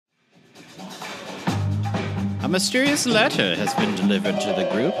mysterious letter has been delivered to the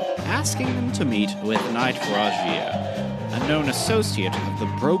group, asking them to meet with Knight Rodgier, a known associate of the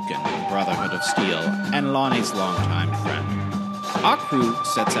Broken Brotherhood of Steel and Lonnie's longtime friend. Our crew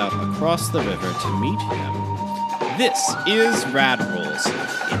sets out across the river to meet him. This is Rad Rolls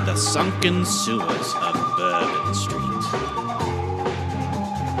in the sunken sewers of Bourbon Street.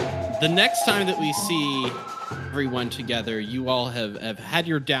 The next time that we see everyone together, you all have had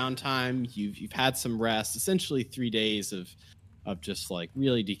your downtime. You've had some rest. Essentially 3 days of just like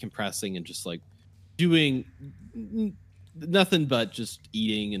really decompressing and just like doing nothing but just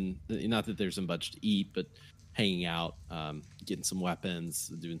eating, and not that there's much to eat, but hanging out, getting some weapons,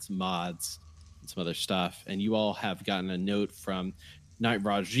 doing some mods, and some other stuff. And you all have gotten a note from Knight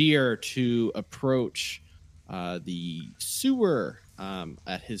Rodgier to approach the sewer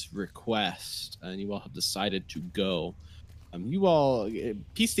at his request, and you all have decided to go. You all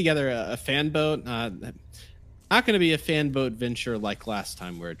pieced together a fan boat. Not going to be a fan boat venture like last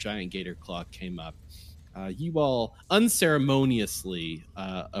time where a giant gator claw came up. You all unceremoniously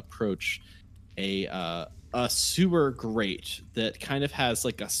approach a sewer grate that kind of has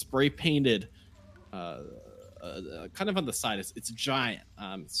like a spray painted kind of on the side. It's giant.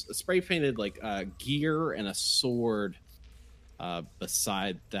 It's a spray painted like gear and a sword.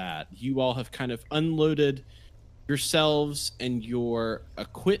 Beside that, you all have kind of unloaded yourselves and your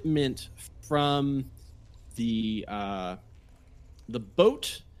equipment from the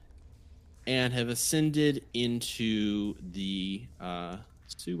boat and have ascended into the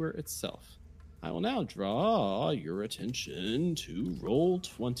sewer itself. I will now draw your attention to roll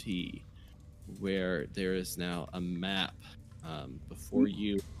 20, where there is now a map before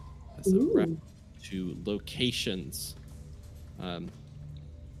you as a reference to locations.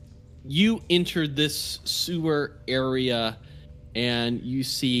 You enter this sewer area and you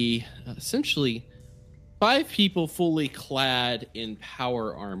see essentially 5 people fully clad in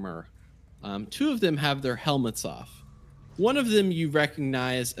power armor. 2 of them have their helmets off. One of them you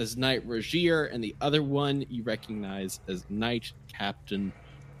recognize as Knight Rodgier, and the other one you recognize as Knight Captain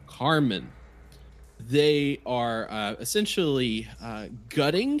Carmen. They are essentially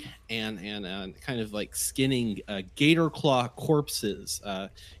gutting and kind of like skinning gator claw corpses,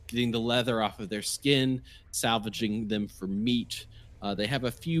 getting the leather off of their skin, salvaging them for meat. They have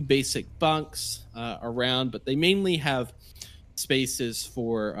a few basic bunks around, but they mainly have spaces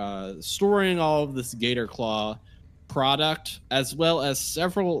for storing all of this gator claw product, as well as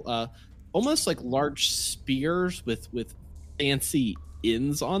several almost like large spears with fancy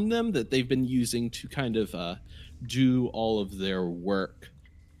ends on them that they've been using to kind of do all of their work.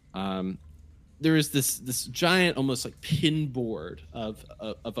 There is this giant, almost like pinboard of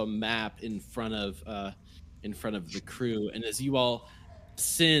a map in front of the crew, and as you all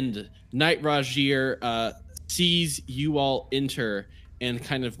ascend, Knight Rodgier sees you all enter and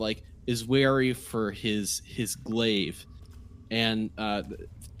kind of like is wary for his glaive, and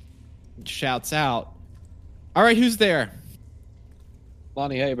shouts out, "All right, who's there?"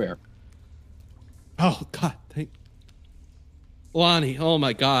 Lonnie Haybear. Oh, God. Lonnie, oh,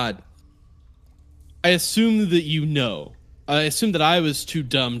 my God. I assume that you know. I assume that I was too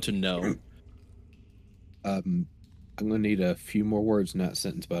dumb to know. I'm going to need a few more words in that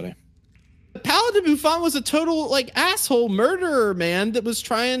sentence, buddy. Paladin Buffon was a total, like, asshole murderer, man, that was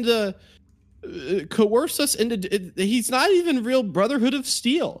trying to coerce us into... He's not even real Brotherhood of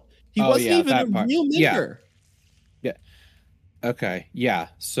Steel. He wasn't even a real nigger. Yeah. Okay, yeah,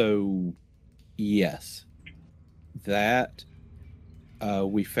 so, yes. That,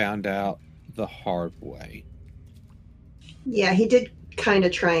 we found out the hard way. Yeah, he did kind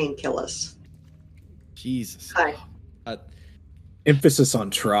of try and kill us. Jesus. Hi. Emphasis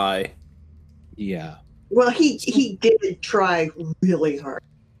on try. Yeah. Well, he did try really hard.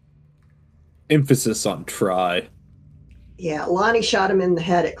 Emphasis on try. Yeah, Lonnie shot him in the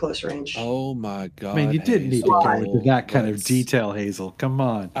head at close range. Oh my God! Man, you didn't need to go into that kind of detail, Hazel. Come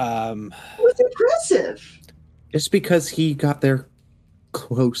on. It was impressive. Just because he got there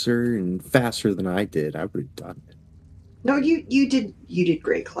closer and faster than I did, I would have done it. No, you did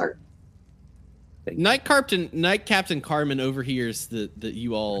great, Clark. Knight Captain Carmen overhears that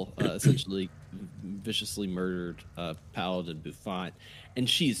you all essentially viciously murdered Paladin Buffon, and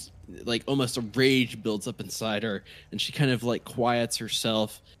she's like almost a rage builds up inside her, and she kind of like quiets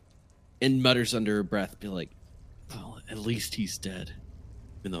herself and mutters under her breath, be like, "Well, at least he's dead,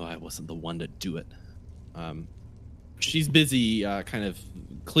 even though I wasn't the one to do it." She's busy kind of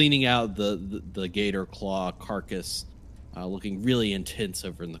cleaning out the gator claw carcass, looking really intense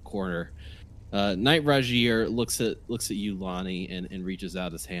over in the corner. Knight Rodgier looks at you, Lonnie, and reaches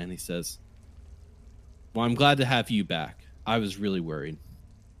out his hand. He says, Well, I'm glad to have you back. I was really worried.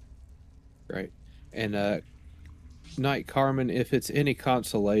 Right. And Knight Carmen, if it's any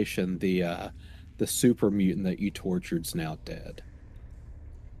consolation, the super mutant that you tortured's now dead.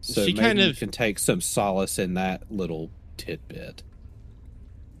 So She maybe kind you of can take some solace in that little tidbit.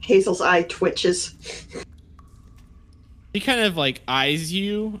 Hazel's eye twitches. He kind of like eyes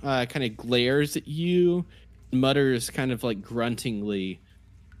you, kind of glares at you, mutters kind of like gruntingly,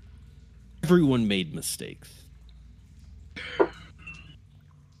 everyone made mistakes.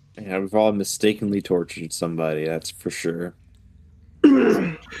 Yeah, we've all mistakenly tortured somebody, that's for sure.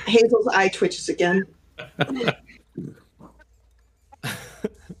 Hazel's eye twitches again.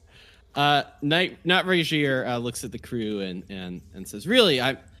 Knight Rodgier looks at the crew and says, really,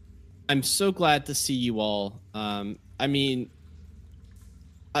 I'm so glad to see you all. I mean,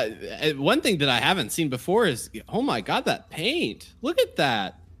 one thing that I haven't seen before is, oh my god, that paint! Look at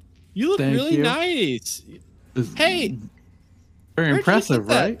that. You look Thank really you. nice. Hey, Very impressive,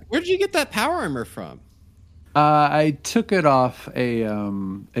 right? Where did you get that power armor from? I took it off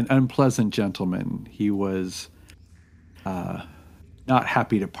an unpleasant gentleman. He was not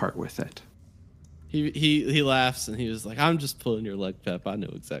happy to part with it. He laughs and he was like, I'm just pulling your leg, Pep. I know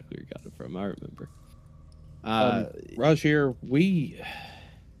exactly where you got it from. I remember. Rodgier,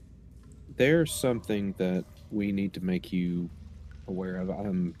 there's something that we need to make you aware of.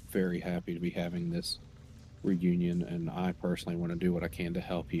 I'm very happy to be having this reunion, and I personally want to do what I can to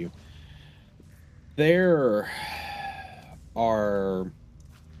help you. There are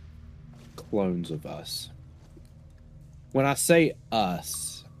clones of us. When I say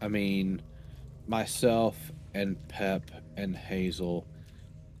us, I mean myself and Pep and Hazel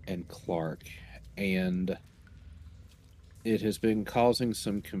and Clark, and it has been causing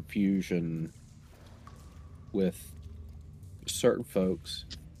some confusion with certain folks.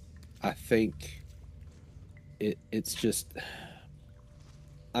 I think it's just,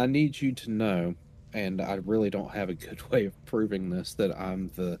 I need you to know, and I really don't have a good way of proving this, that I'm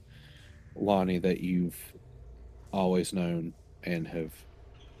the Lonnie that you've always known and have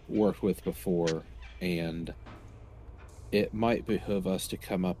worked with before, and it might behoove us to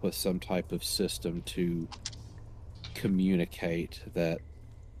come up with some type of system to communicate that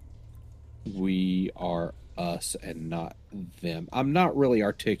we are us and not them. I'm not really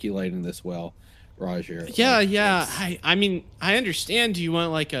articulating this well, Rodgier. Yeah. I mean, I understand. Do you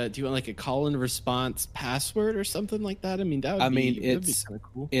want like a call and response password or something like that? I mean, that'd be kind of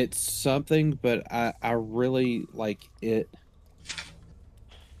cool. It's something, but I really like it.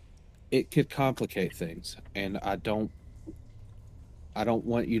 It could complicate things, and I don't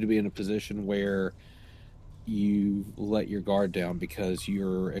want you to be in a position where you let your guard down because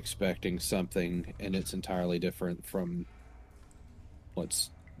you're expecting something and it's entirely different from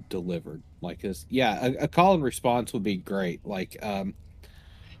what's delivered. Like this, yeah, a call and response would be great. Like,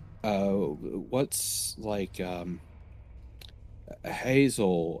 what's like,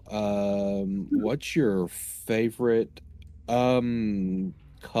 Hazel, what's your favorite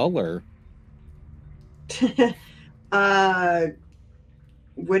color?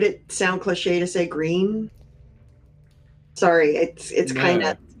 Would it sound cliche to say green? Sorry, it's No. kind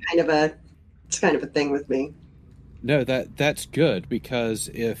of a thing with me. No, that's good, because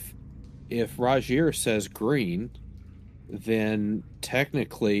if Rodgier says green, then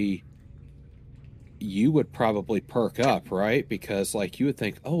technically you would probably perk up, right? Because like you would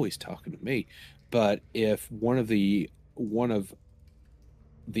think, oh, he's talking to me. But if one of the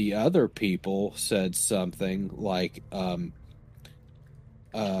other people said something like,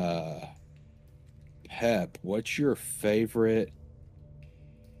 Pep, what's your favorite,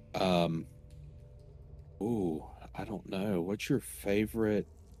 I don't know. What's your favorite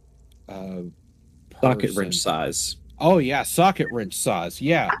Socket wrench person? size. Oh yeah, socket wrench size.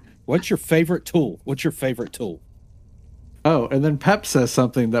 Yeah. What's your favorite tool? Oh, and then Pep says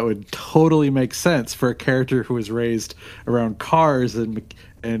something that would totally make sense for a character who was raised around cars and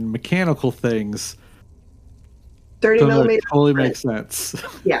mechanical things. 30 So that millimeter. totally makes sense.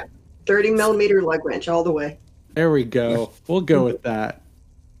 Yeah, 30 millimeter lug wrench all the way. There we go. We'll go with that.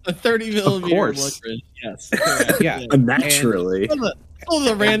 A 30 millimeter course. lug wrench. Yes. Correct. Yeah. Naturally. Pull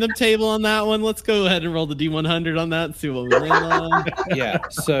the random table on that one. Let's go ahead and roll the D100 on that and see what we land on. Yeah.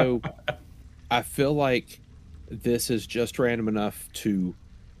 So I feel like this is just random enough to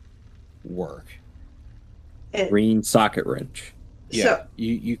work. Green socket wrench. Yeah. So,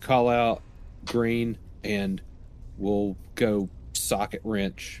 You call out green and we'll go socket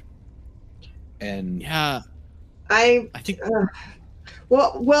wrench. And Yeah. I think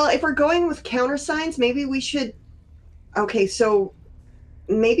well, if we're going with countersigns, maybe we should. Okay, so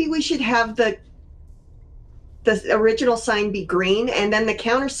maybe we should have the the original sign be green, and then the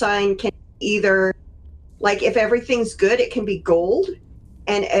countersign can either, like, if everything's good, it can be gold.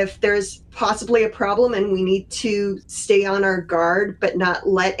 And if there's possibly a problem and we need to stay on our guard but not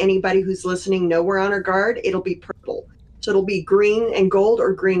let anybody who's listening know we're on our guard, it'll be purple. So it'll be green and gold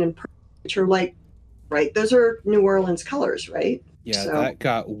or green and purple, which are like, right, those are New Orleans colors, right? Yeah, So, that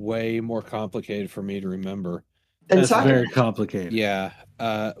got way more complicated for me to remember. and That's soccer. very complicated. Yeah,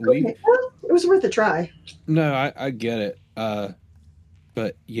 Okay, well, it was worth a try. No, I get it.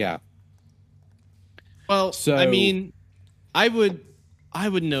 But yeah. Well, So- I mean, I would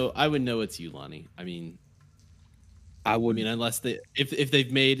know it's you, Lonnie. I mean, unless if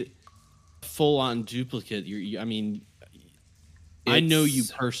they've made a full-on duplicate, I know you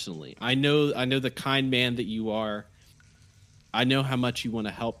personally. I know the kind man that you are. I know how much you want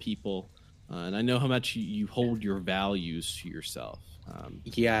to help people, and I know how much you hold your values to yourself.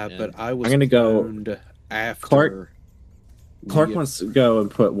 But I was I'm gonna go- cloned after Clark we- wants to go and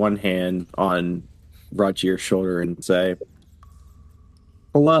put one hand on Rodgier's shoulder and say,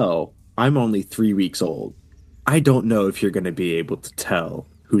 "Hello, I'm only 3 weeks old. I don't know if you're going to be able to tell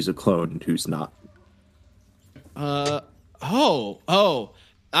who's a clone and who's not." I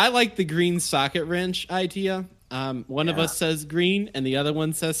like the green socket wrench idea. One of us says green, and the other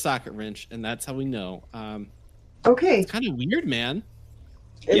one says socket wrench, and that's how we know. Okay, It's kind of weird, man.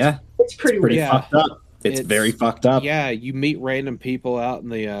 it's pretty Pretty weird. fucked up. It's very fucked up. Yeah, you meet random people out in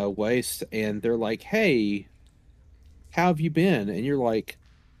the waste, and they're like, "Hey, how have you been?" And you're like,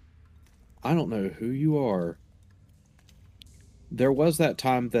 "I don't know who you are." There was that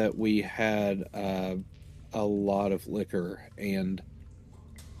time that we had a lot of liquor,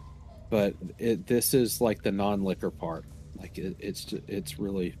 but this is like the non-liquor part. Like it's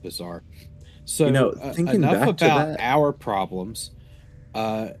really bizarre. So thinking enough back to about that- our problems.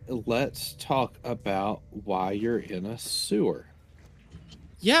 Let's talk about why you're in a sewer.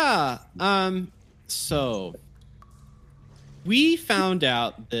 Yeah. So we found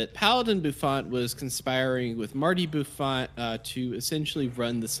out that Paladin Buffont was conspiring with Marty Buffont to essentially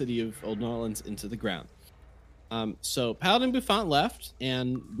run the city of Old New Orleans into the ground. So Paladin Buffont left,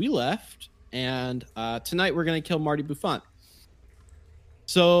 and we left, and tonight we're going to kill Marty Buffont.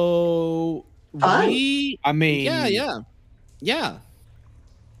 So Fine. yeah.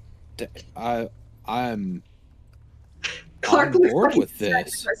 I'm Clark on looks board like with he's sad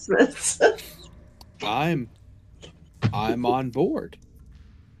this. Christmas. I'm on board.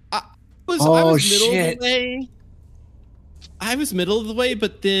 I was middle of the way,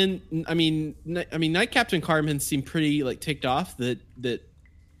 but then Knight Captain Carmen seemed pretty like ticked off that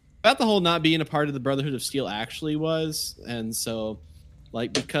about the whole not being a part of the Brotherhood of Steel actually was, and so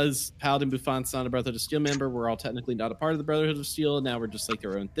like because Paladin Buffont's not a Brotherhood of Steel member, we're all technically not a part of the Brotherhood of Steel, and now we're just like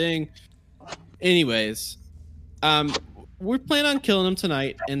their own thing. Anyways, we're planning on killing him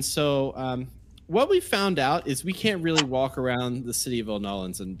tonight, and so what we found out is we can't really walk around the city of Old New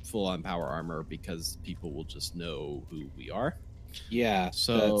Orleans in full-on power armor because people will just know who we are. Yeah,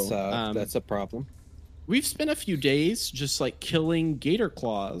 So, that's a problem. We've spent a few days just like killing gator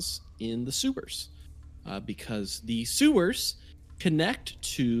claws in the sewers because the sewers connect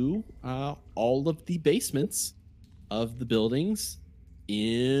to all of the basements of the buildings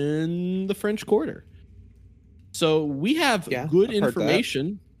in the French Quarter. So we have good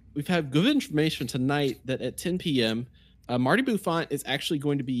information. We've had good information tonight that at 10 p.m., Marty Buffont is actually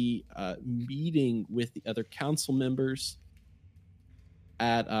going to be meeting with the other council members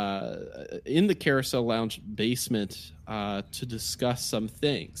at in the Carousel Lounge basement to discuss some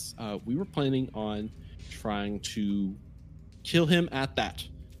things. We were planning on trying to kill him at that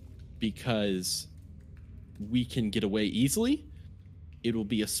because we can get away easily. It will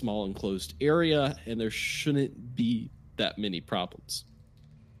be a small enclosed area, and there shouldn't be that many problems.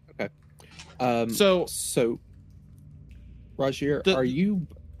 So Rodgier,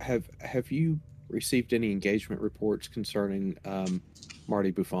 have you received any engagement reports concerning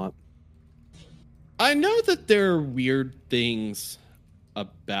Marty Buffont? I know that there are weird things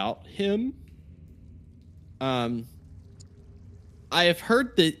about him. I have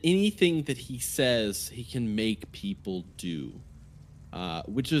heard that anything that he says, he can make people do,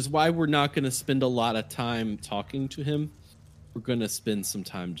 which is why we're not going to spend a lot of time talking to him. We're going to spend some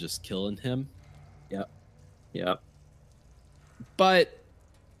time just killing him. Yep. But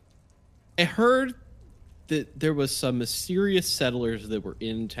I heard that there was some mysterious settlers that were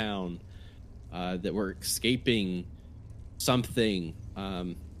in town that were escaping something,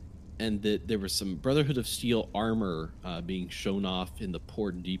 and that there was some Brotherhood of Steel armor being shown off in the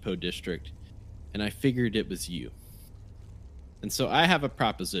Port and Depot district, and I figured it was you. And so I have a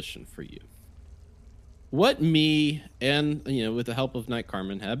proposition for you. what me and with the help of Knight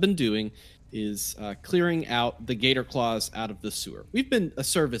Carmen have been doing is clearing out the gator claws out of the sewer. We've been a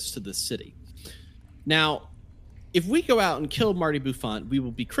service to the city. Now, if we go out and kill Marty Buffon, we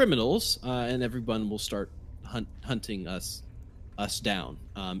will be criminals, and everyone will start hunting us down.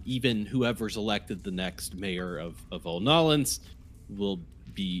 Even whoever's elected the next mayor of Old Nolans will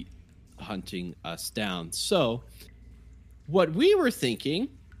be hunting us down. So, what we were thinking,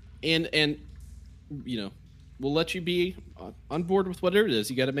 and we'll let you be on board with whatever it is.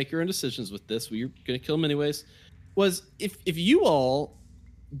 You got to make your own decisions with this. We're going to kill him anyways. Was if you all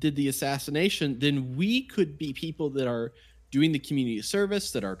did the assassination, then we could be people that are doing the community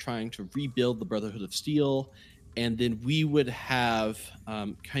service, that are trying to rebuild the Brotherhood of Steel, and then we would have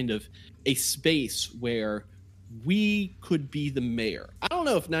kind of a space where we could be the mayor. I don't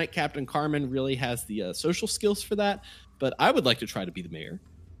know if Knight Captain Carmen really has the social skills for that, but I would like to try to be the mayor.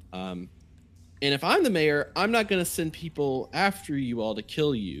 And if I'm the mayor, I'm not going to send people after you all to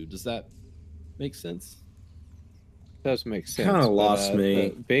kill you. Does that make sense? Does make sense. Kind of lost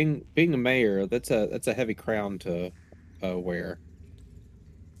me. Being a mayor, that's a heavy crown to wear.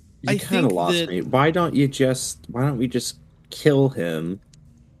 You kind of lost me. Why don't we just kill him?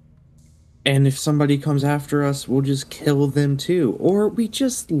 And if somebody comes after us, we'll just kill them too. Or we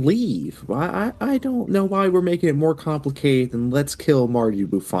just leave. I don't know why we're making it more complicated than let's kill Marty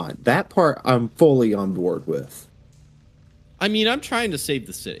Buffon. That part I'm fully on board with. I mean, I'm trying to save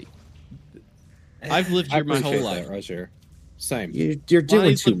the city. I've lived here my whole life. Rodgier. Same. You're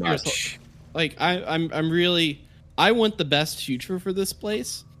doing too much. Like I'm really, I want the best future for this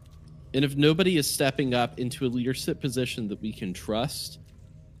place. And if nobody is stepping up into a leadership position that we can trust,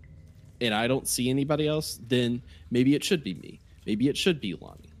 and I don't see anybody else, then maybe it should be me. Maybe it should be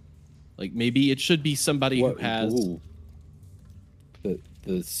Lonnie. Like maybe it should be somebody who has. Ooh.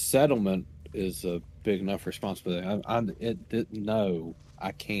 The settlement is a big enough responsibility. No,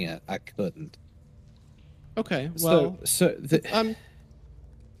 I can't. I couldn't. Okay. Well, the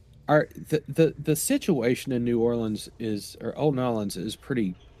situation in New Orleans or Old Orleans is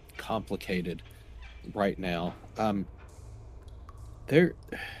pretty complicated right now.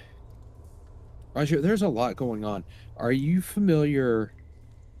 Rodgier, there's a lot going on. Are you familiar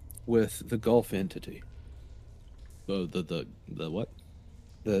with the Gulf entity? The what?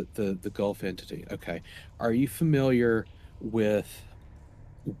 The Gulf entity. Okay. Are you familiar with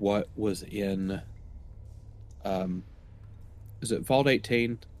what was in is it Vault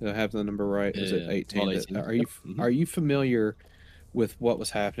 18? Do I have the number right? Is it 18? 18. Are you familiar with what was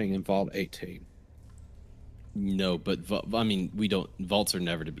happening in Vault 18? No, but I mean, vaults are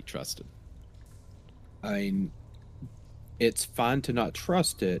never to be trusted. I mean, it's fine to not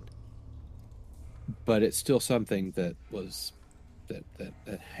trust it, but it's still something that was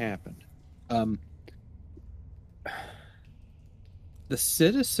that happened. The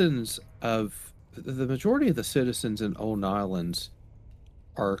citizens of the majority of the citizens in Old Islands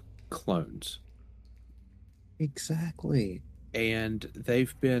are clones. Exactly. And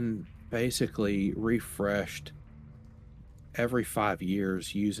they've been basically refreshed every 5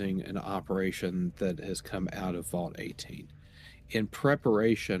 years using an operation that has come out of Vault 18 in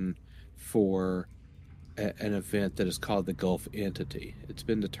preparation for an event that is called the Gulf Entity. It's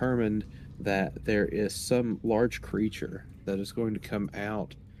been determined that there is some large creature that is going to come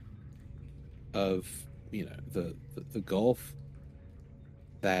out of the Gulf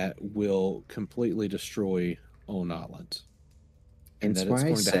that will completely destroy Old Islands. And that it's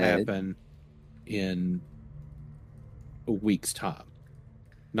going to happen in a week's time.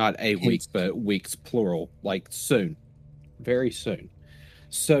 Not a week, but weeks plural, like soon. Very soon.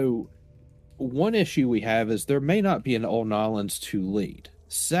 So one issue we have is there may not be an Old Islands to lead.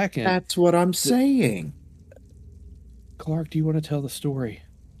 Second, that's what I'm saying. Clark, do you want to tell the story?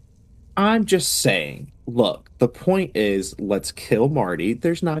 I'm just saying, look, the point is, let's kill Marty.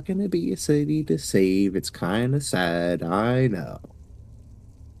 There's not going to be a city to save. It's kind of sad. I know.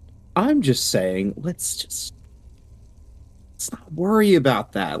 I'm just saying, let's not worry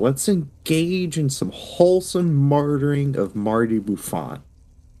about that. Let's engage in some wholesome martyring of Marty Buffon.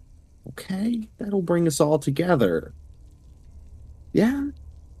 Okay? That'll bring us all together. Yeah?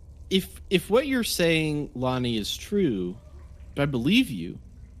 If what you're saying, Lonnie, is true, I believe you,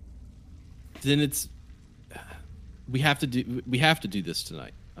 then we have to do this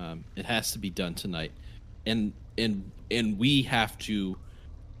tonight. It has to be done tonight. And we have to,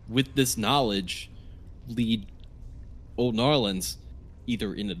 with this knowledge, lead Old Orleans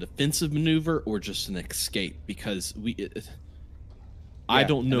either in a defensive maneuver or just an escape, because I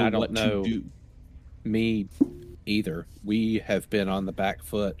don't know what to do. Me either. We have been on the back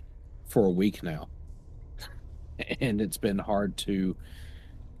foot for a week now. and it's been hard to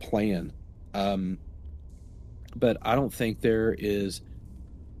plan. But I don't think there is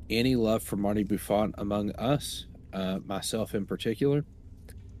any love for Marty Buffon among us, myself in particular.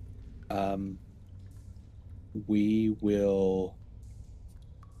 We will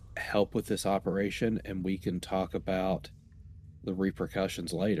help with this operation, and we can talk about the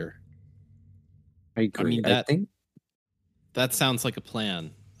repercussions later. I agree. I mean, I think that sounds like a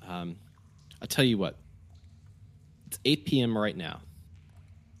plan. I'll tell you what. It's 8 p.m. right now.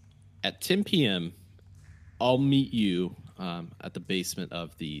 At 10 p.m., I'll meet you at the basement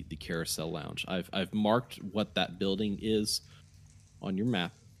of the Carousel Lounge. I've marked what that building is on your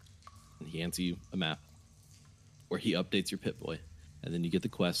map, and he hands you a map where he updates your Pit Boy, and then you get the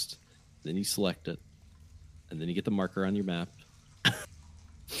quest, then you select it, and then you get the marker on your map.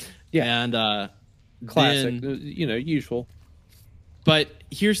 Yeah, and classic, then, usual. But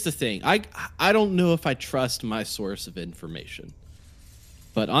here's the thing: I don't know if I trust my source of information.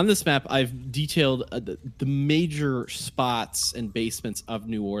 But on this map, I've detailed the major spots and basements of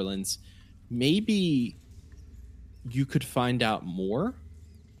New Orleans. Maybe you could find out more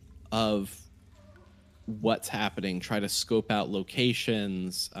of what's happening, try to scope out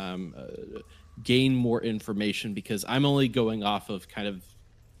locations, gain more information, because I'm only going off of kind of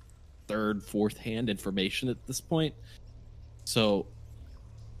third, fourth hand information at this point. So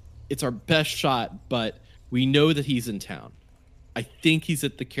it's our best shot, but we know that he's in town. I think he's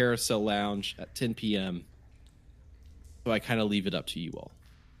at the Carousel Lounge at 10 p.m. So I kind of leave it up to you all.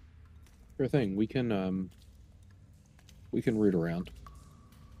 Sure thing. We can root around.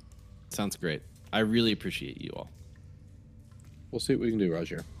 Sounds great. I really appreciate you all. We'll see what we can do,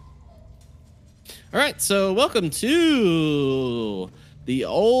 Roger. All right, so welcome to the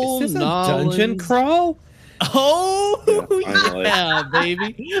old Is this a dungeon Nolans- crawl? Oh, finally. yeah,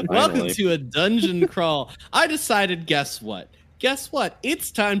 baby. Welcome Finally. to a dungeon crawl. I decided, guess what?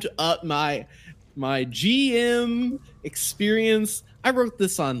 It's time to up my GM experience. I wrote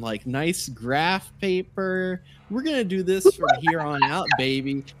this on like nice graph paper. We're going to do this from here on out,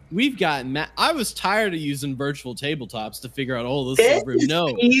 baby. We've got I was tired of using virtual tabletops to figure out all this This room. is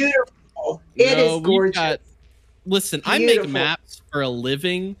No. beautiful. It No, is we've gorgeous. Listen, I Beautiful. make maps for a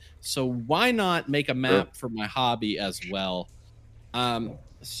living, so why not make a map for my hobby as well?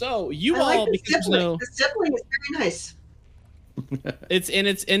 So you I all, like the because sibling. The sibling is very nice.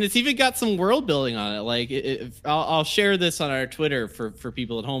 it's even got some world building on it. Like I'll share this on our Twitter for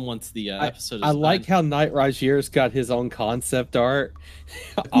people at home once the episode is I like done. how Knight Rodgier's got his own concept art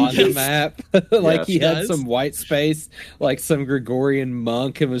on the Yes. map. Like Yes. he had Does. some white space, like some Gregorian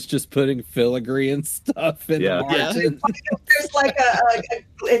monk, and was just putting filigree and stuff in Yeah. the margin. There's like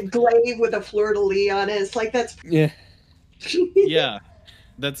a glaive with a fleur de lis on it. It's like that's Yeah. Yeah,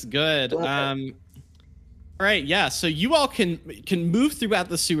 that's good. Love All right, yeah. So you all can move throughout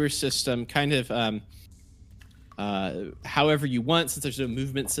the sewer system, kind of however you want, since there's no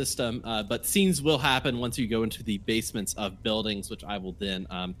movement system. But scenes will happen once you go into the basements of buildings, which I will then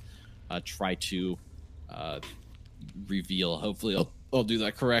try to reveal. Hopefully, I'll do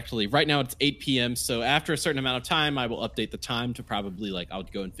that correctly. Right now, it's 8 p.m. So after a certain amount of time, I will update the time to probably I'll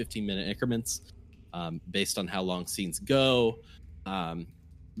go in 15-minute increments based on how long scenes go.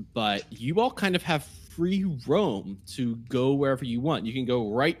 But you all kind of have free roam to go wherever you want. You can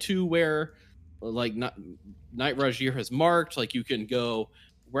go right to where Knight Rodgier has marked. Like you can go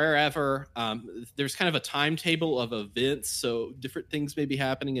wherever. There's kind of a timetable of events, so different things may be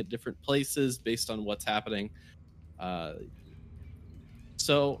happening at different places based on what's happening.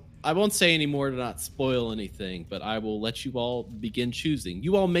 So I won't say any more to not spoil anything, but I will let you all begin choosing.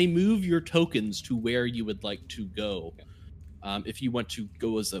 You all may move your tokens to where you would like to go. If you want to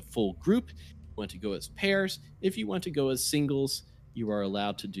go as a full group, you want to go as pairs, if you want to go as singles, you are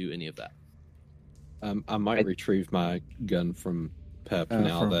allowed to do any of that. I might retrieve my gun from Pep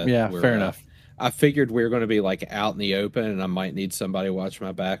now that we're, fair enough. I figured we were going to be out in the open, and I might need somebody to watch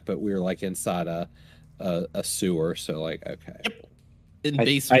my back, but we were inside a sewer, so okay. Yep. In I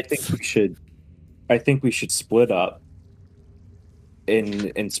basements. think we should split up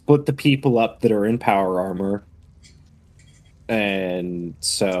and split the people up that are in power armor. And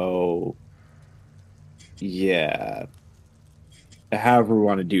so, yeah. However we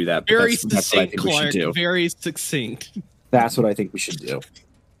want to do that. But Very that's what I succinct, think we should Clark. do. Very succinct. That's what I think we should do.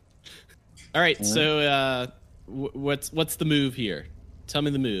 All right. So, what's the move here? Tell me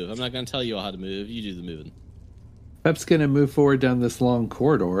the move. I'm not going to tell you all how to move. You do the moving. Pep's going to move forward down this long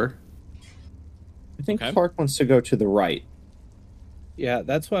corridor. I think Okay. Clark wants to go to the right. Yeah,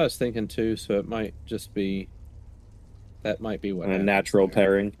 that's what I was thinking too. So it might just be. That might be what A happens natural there.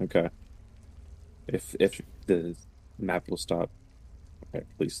 pairing. Okay. If The map will stop. Okay,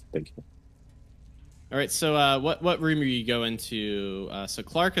 please, thank you. All right, so what room are you going to? So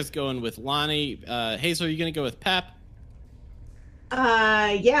Clark is going with Lonnie. Hazel, are you going to go with Pep?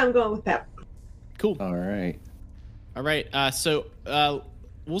 Yeah, I'm going with Pep. Cool. All right. All right. So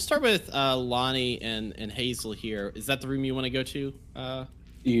we'll start with Lonnie and Hazel here. Is that the room you want to go to?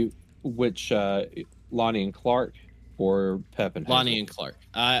 Which Lonnie and Clark or Pep and Hazel? Lonnie and Clark.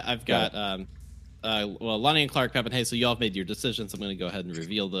 I've got well, Lonnie and Clark, Pep and Hazel. Y'all have made your decisions. I'm going to go ahead and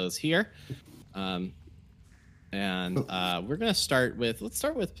reveal those here. And we're going to start with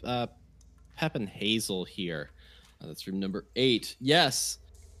Pep and Hazel here. That's room number 8. Yes.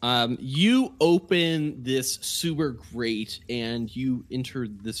 You open this sewer grate and you enter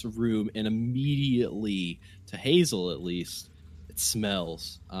this room, and immediately, to Hazel at least, it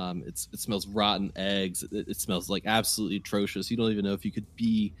smells. It smells rotten eggs. It smells like absolutely atrocious. You don't even know if you could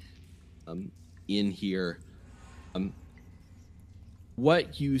be in here.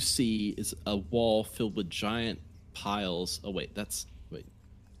 What you see is a wall filled with giant piles. Oh wait, wait.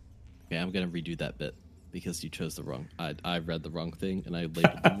 Okay, I'm gonna redo that bit because you chose the wrong. I read the wrong thing and I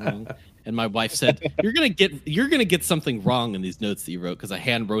labeled them wrong. And my wife said, "You're gonna get something wrong in these notes that you wrote," because I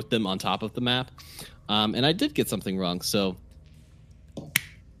hand wrote them on top of the map, and I did get something wrong. So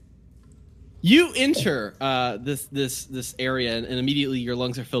you enter this area, and immediately your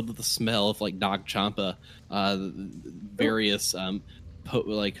lungs are filled with the smell of like Nag Champa, various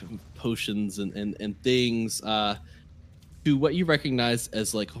potions and things, to what you recognize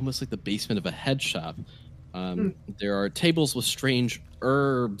as like almost like the basement of a head shop. There are tables with strange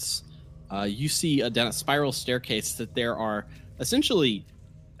herbs. You see down a spiral staircase that there are essentially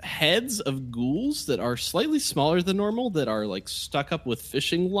heads of ghouls that are slightly smaller than normal, that are like stuck up with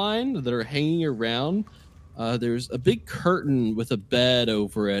fishing line, that are hanging around. There's a big curtain with a bed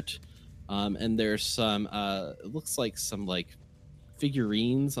over it, and there's some it looks like some like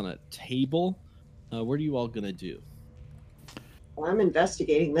figurines on a table. What are you all gonna do? Well, I'm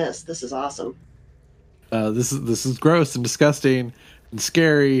investigating this. This is awesome. This is gross and disgusting and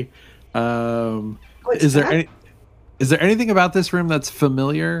scary. Is there anything about this room that's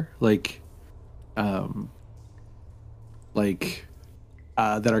familiar, like that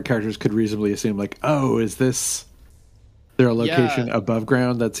our characters could reasonably assume, like, oh, is there a location above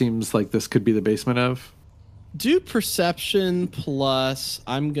ground that seems like this could be the basement of? Do perception plus,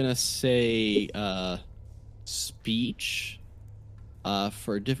 I'm gonna say, speech,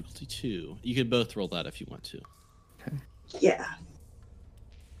 for difficulty 2. You can both roll that if you want to. Okay. Yeah.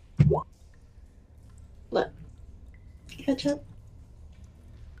 Let catch up.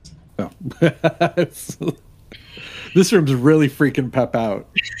 Oh. This room's really freaking Pep out.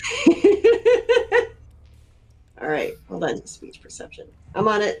 All right, hold on. Speech perception. I'm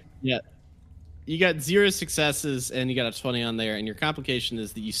on it. Yeah. You got 0 successes and you got a 20 on there, and your complication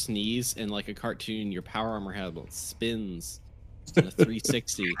is that you sneeze, and like a cartoon, your power armor habit spins in a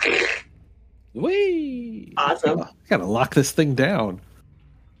 360. Whee! Awesome. I gotta lock this thing down.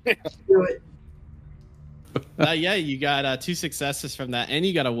 Do it. Yeah, you got 2 successes from that, and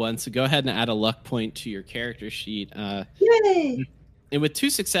you got a 1. So go ahead and add a luck point to your character sheet. Yay! And with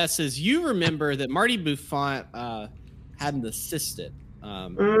 2 successes, you remember that Marty Buffont had an assistant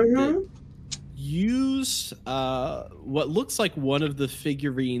that used what looks like one of the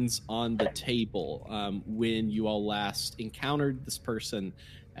figurines on the table when you all last encountered this person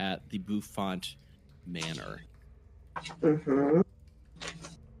at the Buffont Manor.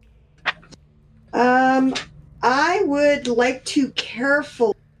 I would like to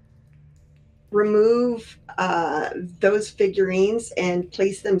carefully remove those figurines and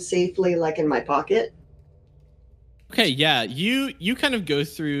place them safely, like in my pocket. Okay, yeah, you kind of go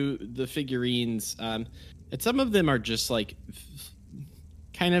through the figurines, and some of them are just like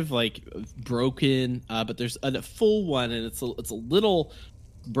kind of like broken, but there's a full one, and it's a little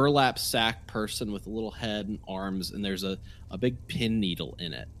burlap sack person with a little head and arms, and there's a big pin needle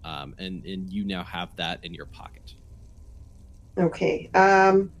in it, and you now have that in your pocket. Okay.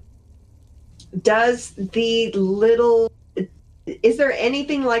 Does the little, is there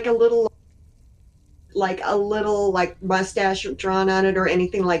anything like a little mustache drawn on it or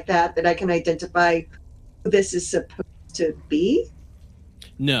anything like that I can identify who this is supposed to be?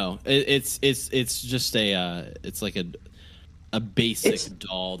 No, it's just it's like a basic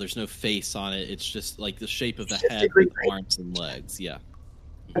doll. There's no face on it. It's just like the shape of the head with arms and legs. Yeah.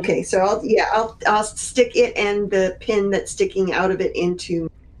 Okay, so I'll stick it and the pin that's sticking out of it into,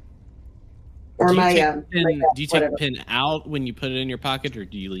 or do you take whatever. the pin out when you put it in your pocket, or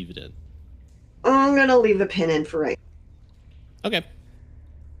do you leave it in? I'm gonna leave the pin in for right. Okay.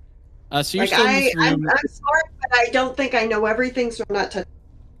 So you're Like still in this room. I'm smart, but I don't think I know everything, so I'm not touching.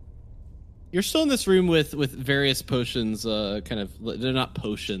 You're still in this room with various potions. Kind of, they're not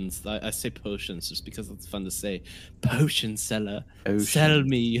potions. I say potions just because it's fun to say. Potion seller, sell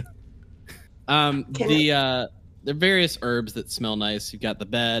me. There are various herbs that smell nice. You've got the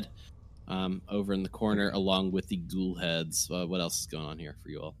bed over in the corner, along with the ghoul heads. What else is going on here for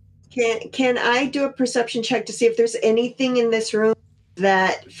you all? Can I do a perception check to see if there's anything in this room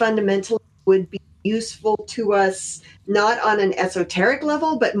that fundamentally would be useful to us, not on an esoteric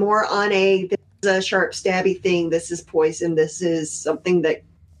level, but more on this is a sharp, stabby thing. This is poison. This is something that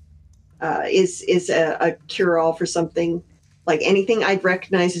is a cure-all for something. Like anything I'd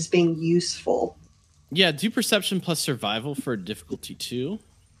recognize as being useful. Yeah, do perception plus survival for difficulty 2.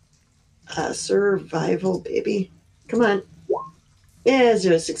 Survival, baby. Come on. Yeah,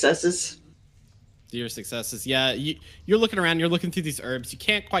 0 successes. 0 successes. Yeah, you're looking around. You're looking through these herbs. You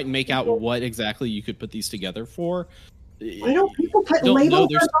can't quite make out what exactly you could put these together for. Why don't people put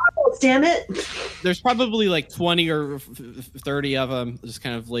labels on bottles, damn it? There's probably like 20 or 30 of them just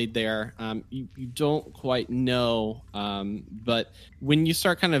kind of laid there. You don't quite know, but when you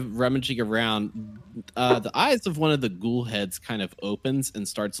start kind of rummaging around, the eyes of one of the ghoul heads kind of opens and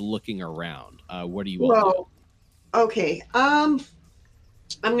starts looking around. What do you all do? Okay.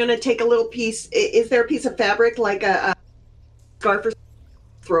 I'm going to take a little piece. Is there a piece of fabric, like a scarf or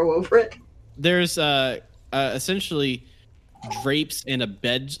throw over it? There's essentially drapes and a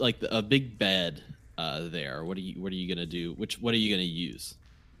bed, like a big bed there. What are you going to do? What are you going to use?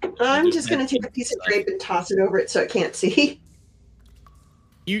 I'm just going to take a piece of drape and toss it over it so it can't see.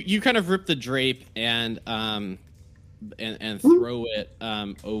 You kind of rip the drape and throw it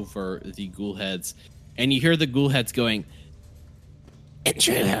over the ghoul heads, and you hear the ghoul heads going,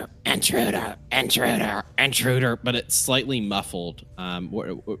 "Intruder, intruder, intruder, intruder," but it's slightly muffled.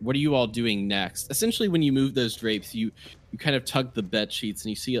 What are you all doing next? Essentially, when you move those drapes, you kind of tug the bed sheets,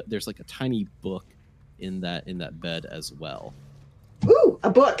 and you see there's like a tiny book in that bed as well. Ooh, a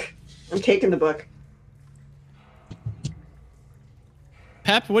book! I'm taking the book.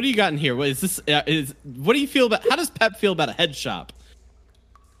 Pep, what do you got in here? What is this? What do you feel about? How does Pep feel about a head shop?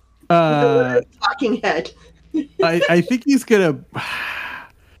 Talking head. I think he's gonna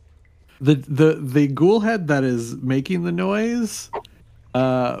the ghoul head that is making the noise.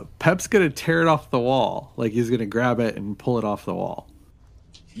 Pep's gonna tear it off the wall. Like he's gonna grab it and pull it off the wall.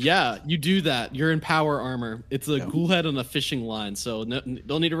 Yeah, you do that. You're in power armor. It's a ghoul head on a fishing line, so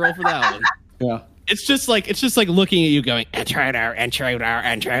don't need to roll for that one. Yeah, it's just like looking at you, going, "Intruder, intruder,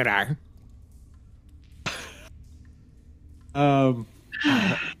 intruder." All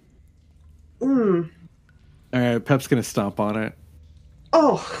right, Pep's gonna stomp on it.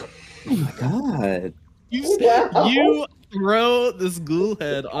 Oh my god! You throw this ghoul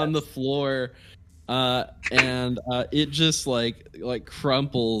head on the floor, and it just like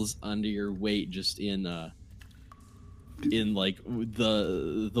crumples under your weight, just in like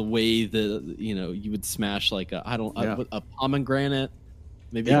the way that you would smash like a pomegranate,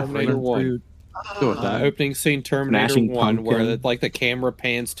 maybe Terminator 1. Opening scene, Terminator Smashing 1, pumpkin. where the camera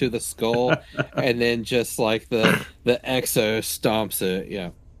pans to the skull, and then just like the exo stomps it.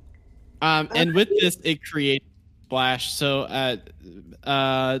 Yeah. And with this, it creates a splash. So,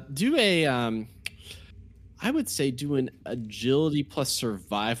 do a, I would say, do an agility plus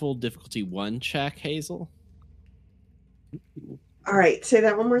survival difficulty 1 check, Hazel. All right, say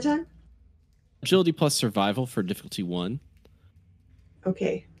that one more time. Agility plus survival for difficulty 1.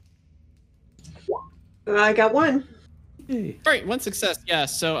 Okay. I got 1. All right, 1 success. Yeah.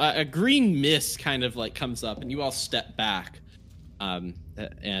 So a green mist kind of like comes up, and you all step back, and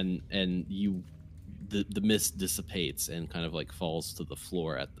you, the mist dissipates and kind of like falls to the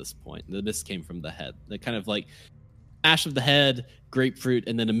floor at this point. The mist came from the head. The kind of like ash of the head, grapefruit,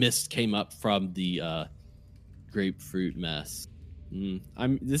 and then a mist came up from the grapefruit mess.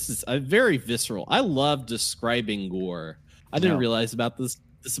 This is very visceral. I love describing gore. I didn't realize about this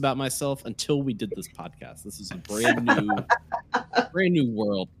about myself until we did this podcast. This is a brand new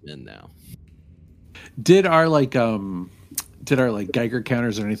world in now. Did our Geiger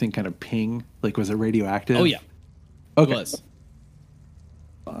counters or anything kind of ping? Like, was it radioactive? Oh yeah. Okay. It was.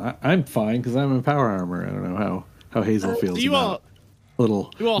 I'm fine because I'm in power armor. I don't know how Hazel feels you about all,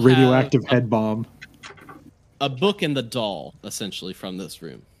 little radioactive head bomb. A book and the doll, essentially, from this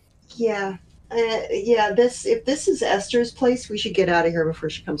room. Yeah. If this is Esther's place, we should get out of here before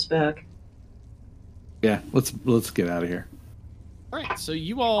she comes back. Yeah, let's get out of here. All right, so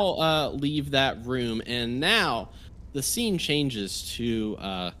you all leave that room, and now the scene changes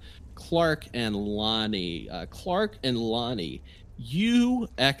to Clark and Lonnie. Clark and Lonnie, You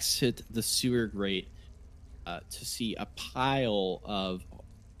exit the sewer grate to see a pile of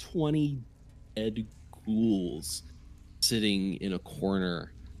 20 dead ghouls sitting in a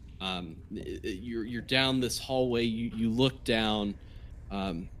corner. You're down this hallway. You look down,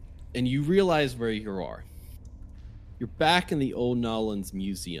 and you realize where you are. You're back in the Old Nolans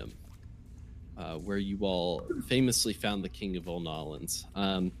Museum, where you all famously found the King of Old Nolans.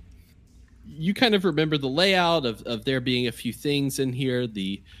 You kind of remember the layout of there being a few things in here,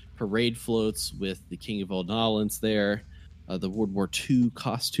 the parade floats with the King of Old Nolans there, the World War II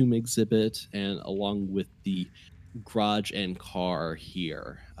costume exhibit, and along with the garage and car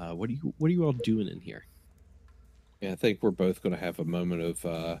here. What are you all doing in here? Yeah, I think we're both going to have a moment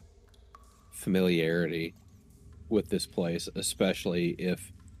of familiarity with this place, especially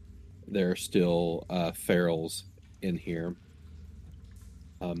if there are still ferals in here.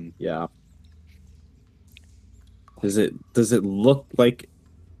 Yeah. Does it look like,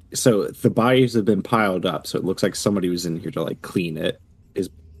 so the bodies have been piled up, so it looks like somebody was in here to like clean it?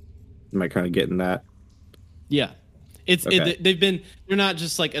 Am I kind of getting that? Yeah. Okay. They're not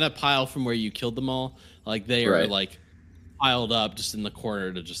just like in a pile from where you killed them all. Like they are Right. like piled up just in the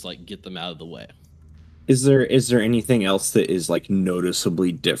corner to just like get them out of the way. Is there anything else that is like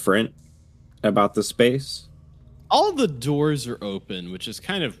noticeably different about the space? All the doors are open, which is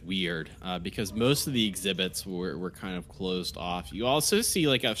kind of weird because most of the exhibits were kind of closed off. You also see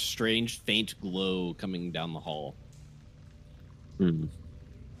like a strange faint glow coming down the hall.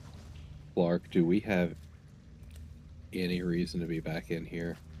 Clark, do we have any reason to be back in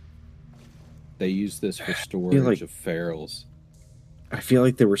here? They use this for storage of ferals. I feel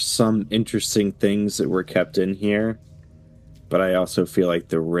like there were some interesting things that were kept in here, but I also feel like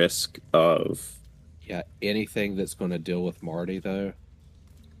the risk of... Yeah, anything that's going to deal with Marty, though.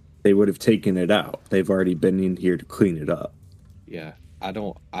 They would have taken it out. They've already been in here to clean it up. Yeah, I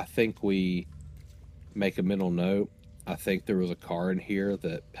think we make a mental note. I think there was a car in here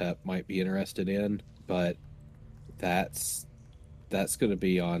that Pep might be interested in, but that's going to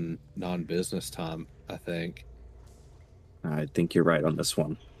be on non-business time, I think. I think you're right on this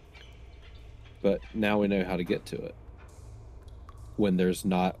one. But now we know how to get to it. When there's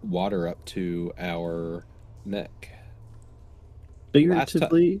not water up to our neck.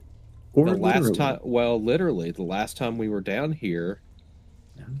 Figuratively or literally? Literally, the last time we were down here,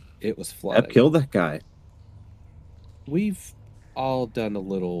 it was flooding. Pep killed that guy. We've all done a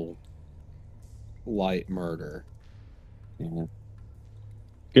little light murder. Yeah.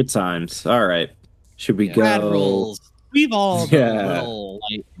 Good times. All right. Should we go? Rad Rolls. We've all done a little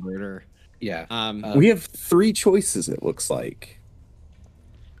light murder. Yeah. We have 3 choices, it looks like.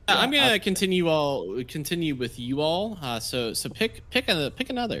 I'm gonna continue with you all. So pick another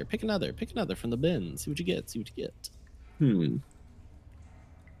from the bin. See what you get.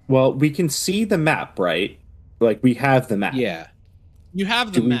 Well, we can see the map, right? Like we have the map. Yeah. You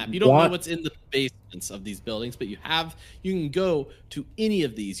have the map. You don't know what's in the basements of these buildings, but you can go to any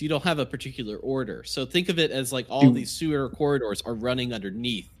of these. You don't have a particular order. So think of it as like all these sewer corridors are running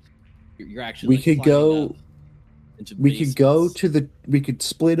underneath. You're actually we could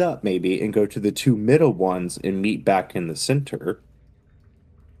split up maybe and go to the 2 middle ones and meet back in the center.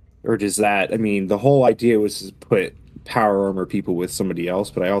 Or does that, I mean, the whole idea was to put power armor people with somebody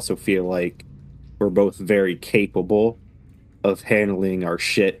else, but I also feel like we're both very capable of handling our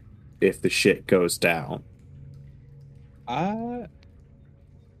shit if the shit goes down. I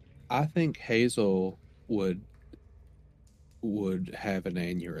think Hazel would have an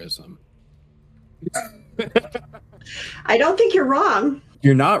aneurysm. I don't think you're wrong.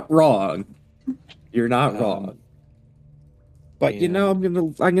 You're not wrong. You're not wrong. But you know, I'm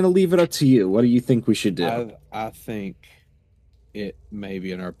gonna leave it up to you. What do you think we should do? I think it may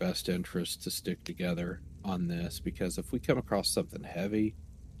be in our best interest to stick together on this, because if we come across something heavy,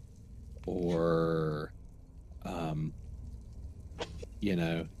 or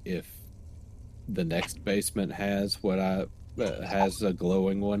if the next basement has has a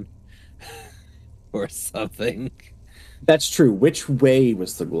glowing one or something. That's true. Which way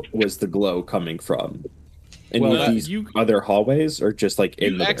was the glow coming from? In these other hallways, or just like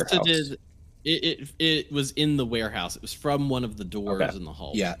in the warehouse? It was in the warehouse. It was from one of the doors in the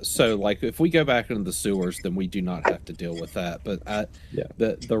hall. Yeah, so like if we go back into the sewers, then we do not have to deal with that. But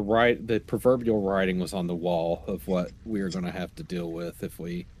the proverbial writing was on the wall of what we are going to have to deal with if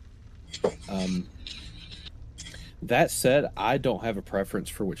we. That said, I don't have a preference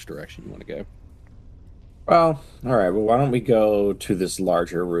for which direction you want to go. Well, all right. Well, why don't we go to this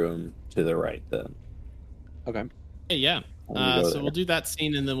larger room to the right then? Okay. Yeah. So we'll do that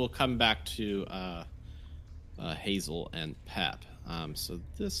scene, and then we'll come back to Hazel and Pep. So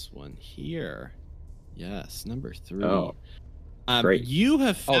this one here. Yes, number 3. Oh, great. You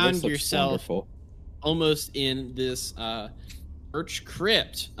have Oh, found this looks yourself wonderful. almost in this birch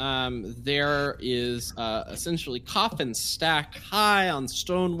crypt. There is essentially coffins stacked high on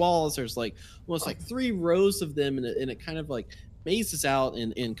stone walls. There's like almost like 3 rows of them, and it kind of like mazes out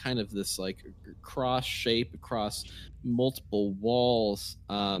in kind of this like cross shape across multiple walls.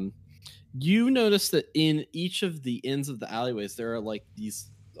 You notice that in each of the ends of the alleyways there are like these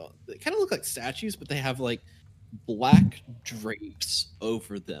they kind of look like statues, but they have like black drapes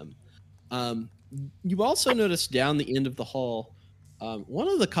over them. You also notice down the end of the hall, one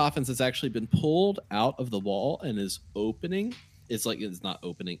of the coffins has actually been pulled out of the wall and is opening. It's like it's not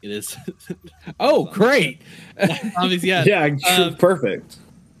opening. It is. Oh, great! Yeah, Yeah, perfect.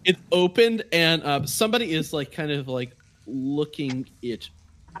 it's opened, and somebody is like kind of like looking it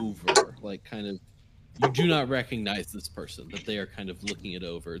over, like kind of. You do not recognize this person, but they are kind of looking it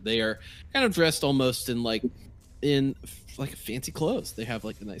over. They are kind of dressed almost in like fancy clothes. They have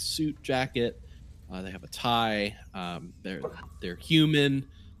like a nice suit jacket. They have a tie. They're human.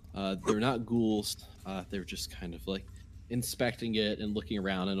 They're not ghouls. They're just kind of like inspecting it and looking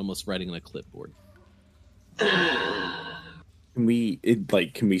around and almost writing on a clipboard. Can we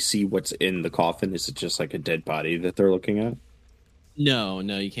see what's in the coffin? Is it just like a dead body that they're looking at? No,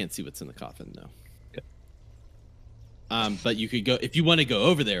 you can't see what's in the coffin. No. But you could go if you want to go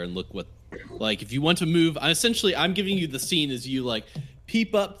over there and look what, like, if you want to move. I'm giving you the scene as you like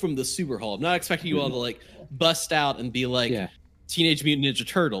peep up from the sewer hall. I'm not expecting you all to like bust out and be like Teenage Mutant Ninja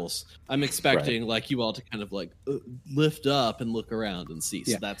Turtles. I'm expecting like you all to kind of like lift up and look around and see.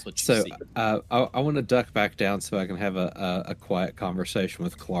 So that's what you see. I want to duck back down so I can have a quiet conversation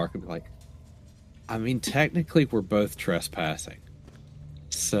with Clark and be like, I mean, technically we're both trespassing,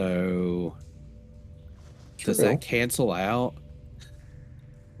 so. Does that cancel out?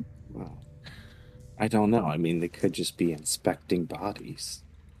 Well, I don't know. I mean, they could just be inspecting bodies.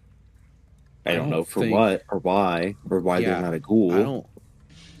 I don't know for what or why they're not a ghoul.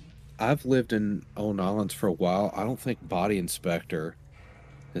 I've lived in Old Orleans for a while. I don't think body inspector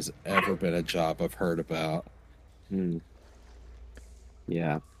has ever been a job I've heard about.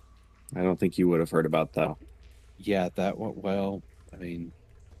 Yeah. I don't think you would have heard about that. Yeah, that went well. I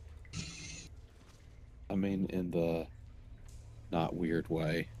mean, in the not weird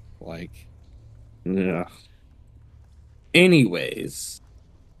way, like. Yeah. Anyways,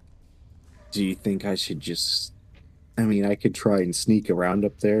 do you think I should just? I mean, I could try and sneak around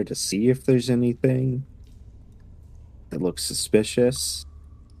up there to see if there's anything that looks suspicious,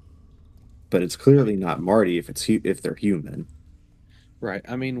 but it's clearly not Marty if they're human. Right.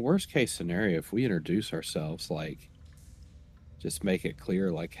 I mean, worst case scenario, if we introduce ourselves, like, just make it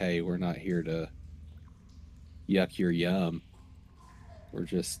clear, like, hey, we're not here to yuck your yum. We're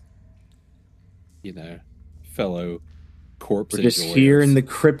just, fellow corpse We're just enjoyers. here in the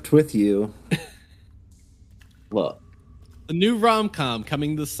crypt with you. Look. The new rom-com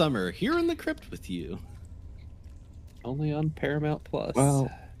coming this summer, Here in the Crypt with You. Only on Paramount Plus.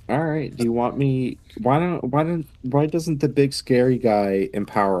 Well, all right. Do you want me? Why doesn't the big scary guy in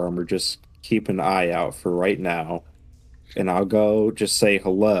power armor just keep an eye out for right now? And I'll go just say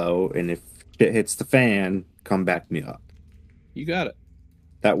hello, and if shit hits the fan, come back me up. You got it.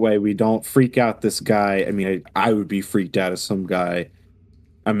 That way we don't freak out this guy. I mean, I would be freaked out if some guy,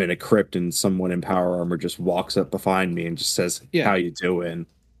 I'm in a crypt and someone in power armor just walks up behind me and just says, how you doing?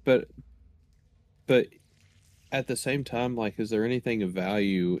 But at the same time, like, is there anything of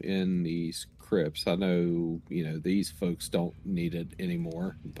value in these crypts? I know, these folks don't need it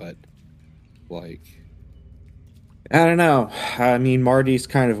anymore, but, like... I don't know. I mean, Marty's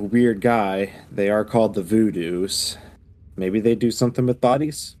kind of a weird guy. They are called the Voodoos. Maybe they do something with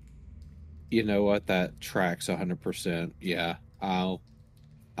bodies? You know what? That tracks 100%. Yeah, I'll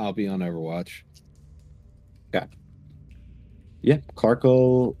be on Overwatch. Yeah. Yeah, Clark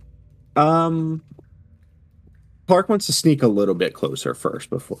will... Clark wants to sneak a little bit closer first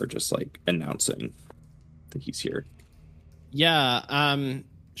before just, like, announcing that he's here. Yeah,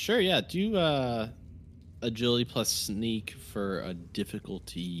 sure, yeah. Do, agility plus sneak for a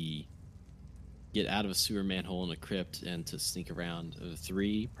difficulty, get out of a sewer manhole in a crypt and to sneak around.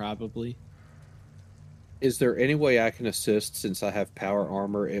 3, probably. Is there any way I can assist since I have power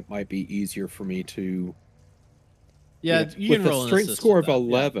armor? It might be easier for me to... Yeah, you can roll a strength score of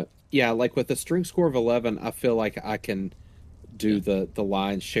 11. Yeah, like with a strength score of 11, I feel like I can do the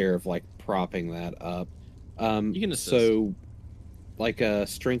lion's share of, like, propping that up. You can assist. So, like a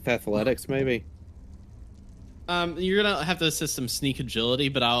strength athletics, maybe? You're gonna have to assist some sneak agility,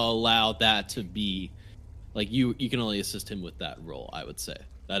 but I'll allow that to be like you can only assist him with that roll. I would say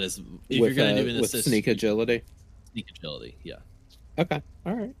that is if with, you're going to do an with assist, sneak agility. sneak agility. Yeah. Okay,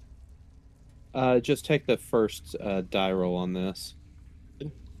 all right. Just take the first die roll on this.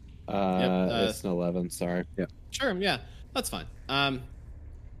 It's an 11. Sorry. Yeah. Sure. Yeah, that's fine.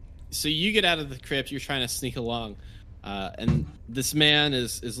 So you get out of the crypt. You're trying to sneak along, and this man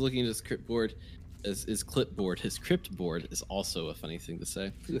is looking at his crypt board. His clipboard, his crypt board is also a funny thing to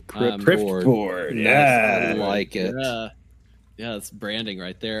say. Crypt board. Nice, Yeah. I like it. Yeah, that's branding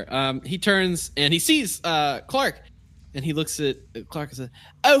right there. He turns and he sees Clark, and he looks at Clark and says,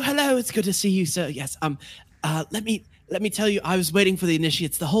 "Oh, hello, it's good to see you, sir. Yes, let me tell you, I was waiting for the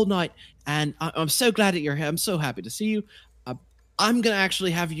initiates the whole night, and I'm so glad that you're here. I'm so happy to see you. I'm gonna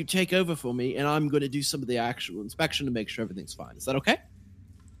actually have you take over for me, and I'm gonna do some of the actual inspection to make sure everything's fine. Is that okay?"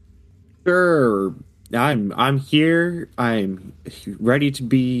 Sure. I'm here. I'm ready to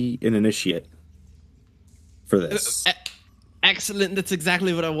be an initiate for this. Excellent. That's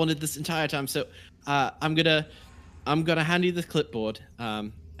exactly what I wanted this entire time. So, I'm gonna hand you the clipboard.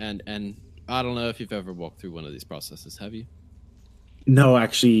 And I don't know if you've ever walked through one of these processes. Have you? No,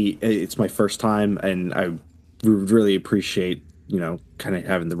 actually, it's my first time, and I would really appreciate, kind of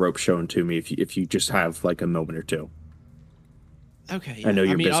having the rope shown to me if you just have like a moment or two. Okay. Yeah. I know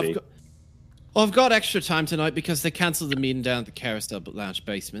you're busy. I've got extra time tonight because they cancelled the meeting down at the Carousel Lounge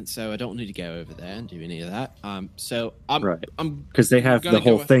basement, so I don't need to go over there and do any of that. So I'm right. I'm because they have gonna the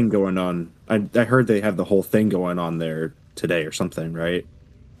whole go- thing going on. I heard they have the whole thing going on there today or something, right?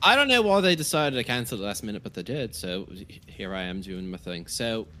 I don't know why they decided to cancel the last minute, but they did. So here I am doing my thing.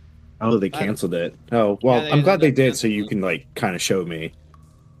 So Oh, they canceled it. Oh, well, Yeah, I'm glad they ended up did, so you canceling can like kind of show me.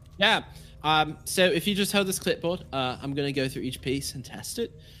 yeah. So if you just hold this clipboard, I'm gonna go through each piece and test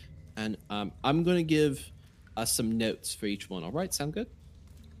it, and I'm gonna give some notes for each one. All right, sound good?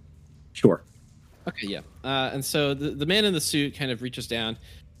 Sure. Okay, yeah. And so the man in the suit kind of reaches down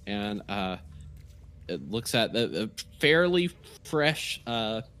and it looks at the fairly fresh,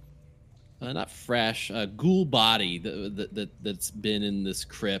 not fresh, ghoul body that's been in this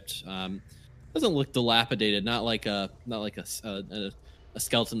crypt. Doesn't look dilapidated, not like a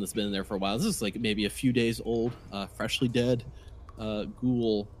skeleton that's been in there for a while. This is like maybe a few days old, freshly dead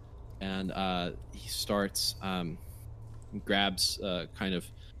ghoul, and he starts grabs kind of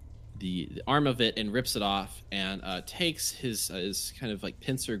the arm of it and rips it off, and takes his kind of like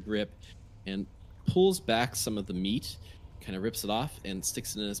pincer grip and pulls back some of the meat, kind of rips it off and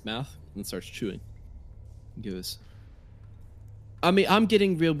sticks it in his mouth and starts chewing. He goes, I mean, I'm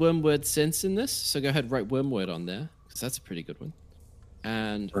getting real wormwood sense in this, so go ahead and write wormwood on there, because that's a pretty good one.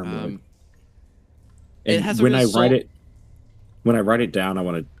 And And it has a when real I write it down, I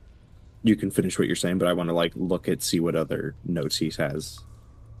want to. You can finish what you're saying, but I want to like look at see what other notes he has.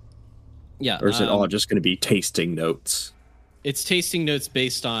 Yeah. Or is it all just going to be tasting notes? It's tasting notes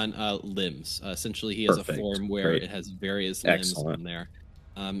based on limbs. Essentially, he has Perfect. a form where Great. it has various limbs Excellent. on there.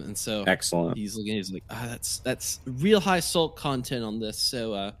 And so Excellent. he's looking. He's like, that's real high salt content on this.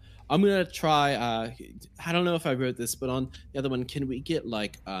 So I'm gonna try. I don't know if I wrote this, but on the other one, can we get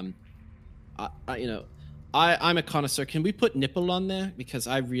like I'm a connoisseur. Can we put nipple on there, because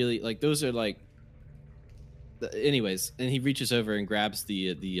I really like those are like. Anyways, and he reaches over and grabs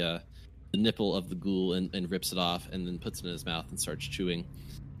the nipple of the ghoul and rips it off and then puts it in his mouth and starts chewing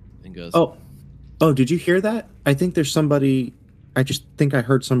and goes, Oh, did you hear that? I think there's somebody. I just think I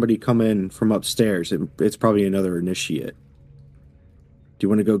heard somebody come in from upstairs. It's probably another initiate. Do you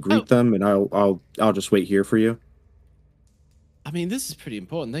want to go greet them, and I'll just wait here for you? I mean, this is pretty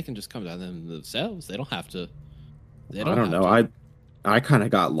important. They can just come down themselves. They don't have to. I don't know. I kind of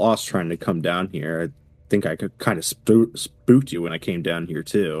got lost trying to come down here. I think I could kind of spooked you when I came down here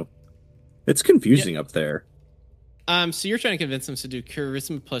too. It's confusing up there. So you're trying to convince them to do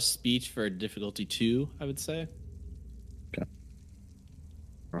charisma plus speech for difficulty 2, I would say. Okay.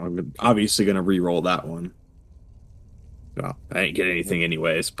 I'm obviously going to re-roll that one. Well, I didn't get anything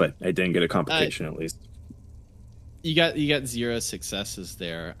anyways, but I didn't get a complication at least. You got 0 successes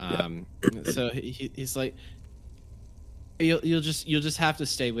there. So he's like, you'll just have to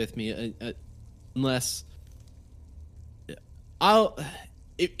stay with me unless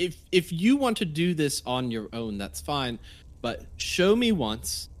if you want to do this on your own, that's fine. But show me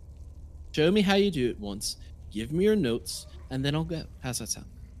once, show me how you do it once. Give me your notes, and then I'll go. How's that sound?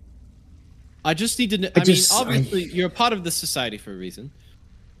 I just need to know. Obviously, you're a part of this society for a reason.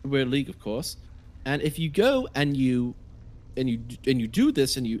 We're a league, of course. And if you go and you do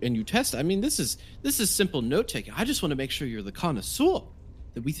this and you test, I mean, this is simple note taking. I just want to make sure you're the connoisseur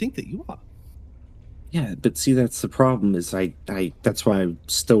that we think that you are. Yeah, but see, that's the problem. Is I that's why I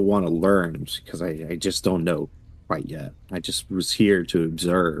still want to learn because I just don't know quite yet. I just was here to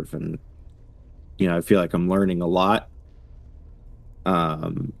observe, and I feel like I'm learning a lot.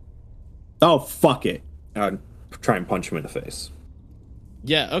 Um. Oh fuck it! Try and punch him in the face.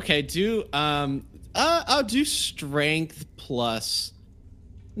 Yeah. Okay. Do I'll do strength plus.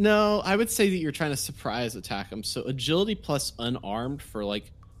 No, I would say that you're trying to surprise attack him. So agility plus unarmed for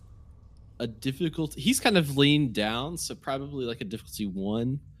like a difficulty. He's kind of leaned down, so probably like a difficulty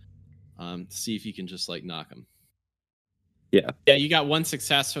 1. See if you can just like knock him. Yeah. Yeah, you got 1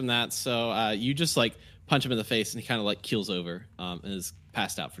 success from that. So you just like punch him in the face, and he kind of like keels over and is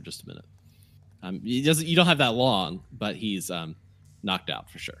passed out for just a minute. He doesn't. You don't have that long, but he's knocked out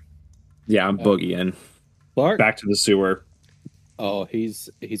for sure. Yeah, I'm boogieing. Clark? Back to the sewer. Oh, he's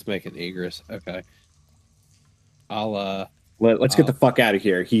making egress. Okay. Let's get the fuck out of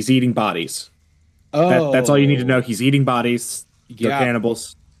here. He's eating bodies. Oh, That's all you need to know. He's eating bodies. They're Yeah.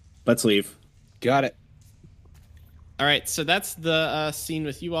 cannibals. Let's leave. got it. All right, so that's the scene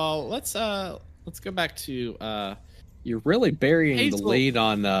with you all. Let's go back to You're really burying the Hazel. lead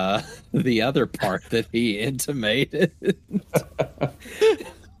on the other part that he intimated.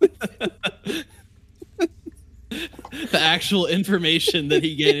 the actual information that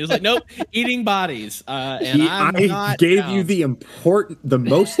he gave. He was like, "Nope, eating bodies." And I'm I not gave down. you the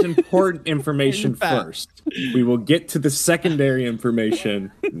most important information In fact. first. We will get to the secondary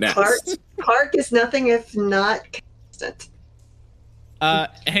information next. Clark is nothing if not constant.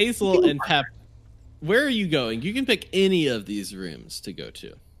 Hazel and Pep. Where are you going? You can pick any of these rooms to go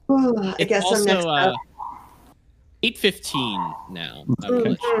to. I It's guess I'm next also up. 8:15 now. I will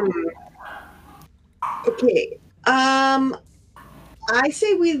let you- Okay. I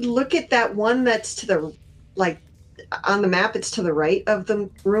say we look at that one that's to the on the map. It's to the right of the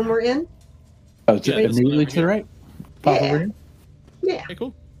room we're in. Oh, it's Yeah, immediately it's to the right. Pop Yeah. over here. Yeah. Okay,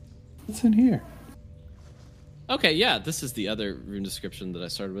 cool. What's in here? Okay, yeah, this is the other room description that I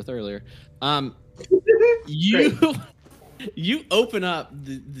started with earlier. You open up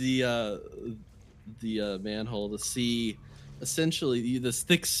the manhole to see essentially this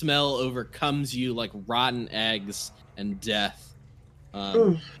thick smell overcomes you like rotten eggs and death.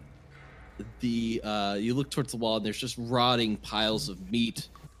 You look towards the wall and there's just rotting piles of meat.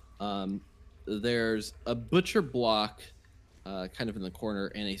 There's a butcher block kind of in the corner,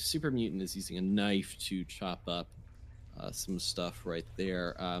 and a super mutant is using a knife to chop up some stuff right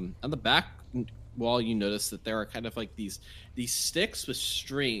there. On the back wall, you notice that there are kind of like these sticks with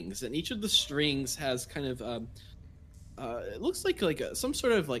strings, and each of the strings has kind of it looks like some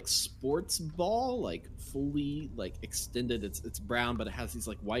sort of like sports ball, like fully like extended. It's brown, but it has these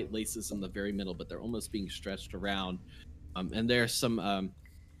like white laces in the very middle, but they're almost being stretched around. And there's some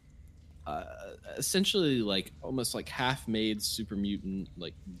essentially like almost like half-made super mutant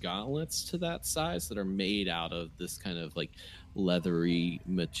like gauntlets to that size that are made out of this kind of like leathery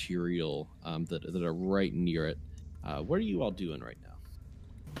material that are right near it. What are you all doing right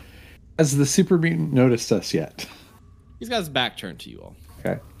now? Has the super mutant noticed us yet? He's got his back turned to you all.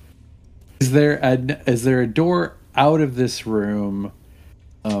 Okay. Is there a door out of this room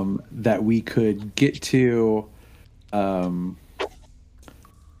that we could get to? Well,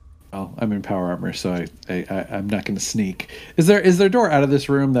 I'm in power armor, so I'm not going to sneak. Is there a door out of this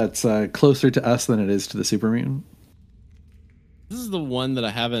room that's closer to us than it is to the super mutant? This is the one that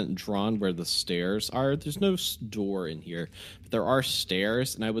I haven't drawn where the stairs are. There's no door in here, but there are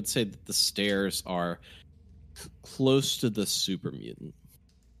stairs, and I would say that the stairs are close to the super mutant.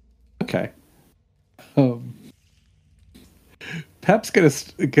 Okay. Pep's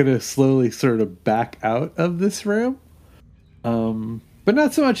gonna slowly sort of back out of this room, but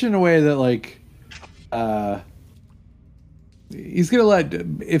not so much in a way that like he's gonna let,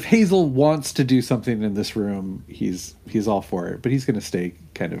 if Hazel wants to do something in this room, he's all for it, but he's gonna stay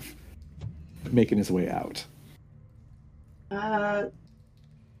kind of making his way out.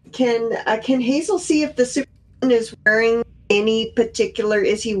 Can Hazel see if the super is wearing any particular?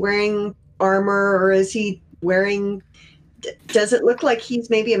 Is he wearing armor, or is he wearing? Does it look like he's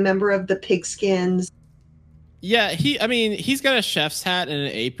maybe a member of the Pigskins? Yeah, he's got a chef's hat and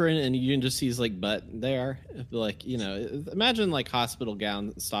an apron, and you can just see his like butt there. Like, imagine like hospital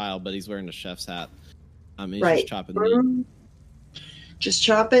gown style, but he's wearing a chef's hat. He's Right. just chopping meat. Just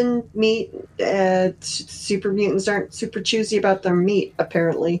chopping meat. Super mutants aren't super choosy about their meat,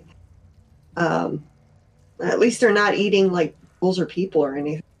 apparently. At least they're not eating like bulls or people or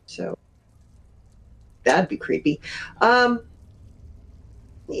anything. So that'd be creepy. Does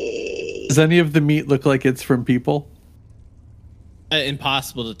any of the meat look like it's from people?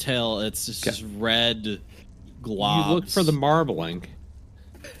 Impossible to tell. It's just red globs. You look for the marbling.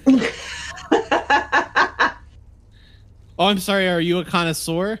 Oh, I'm sorry. Are you a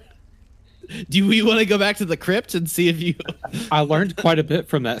connoisseur? Do we want to go back to the crypt and see if you? I learned quite a bit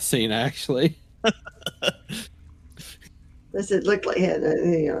from that scene, actually. Does it look like?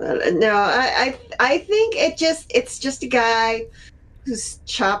 No, I think it's just a guy who's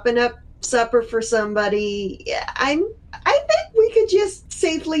chopping up supper for somebody. I think we could just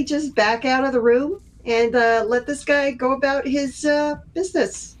safely just back out of the room and let this guy go about his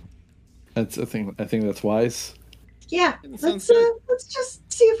business. I think that's wise. Yeah, let's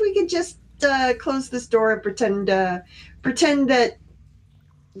just see if we can just close this door and pretend that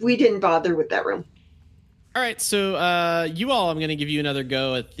we didn't bother with that room. All right, so I'm going to give you another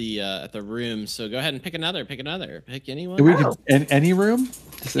go at the room. So go ahead and pick another. Pick anyone. Any room?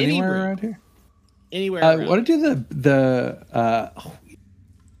 Just Any anywhere room. around here. Anywhere. Around. Want to do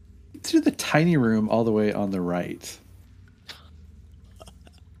let's do the tiny room all the way on the right.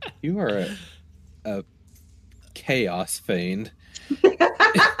 You are a chaos fiend.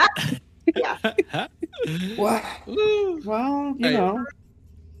 Yeah. Well, you know.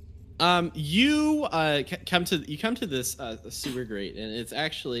 You come to this sewer grate, and it's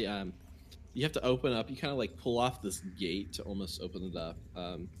actually you have to open up. You kind of like pull off this gate to almost open it up,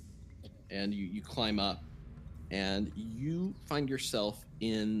 and you climb up, and you find yourself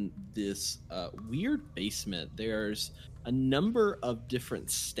in this weird basement. There's a number of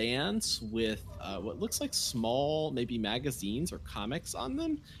different stands with what looks like small, maybe magazines or comics on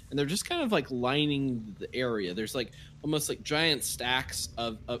them, and they're just kind of like lining the area. There's like almost like giant stacks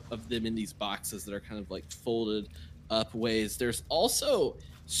of them in these boxes that are kind of like folded up ways. There's also,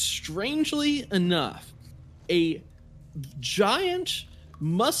 strangely enough, a giant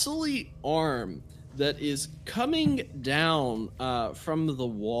muscly arm that is coming down from the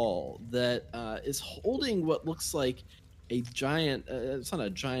wall that is holding what looks like a giant it's not a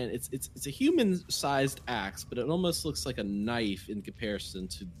giant, it's a human-sized axe, but it almost looks like a knife in comparison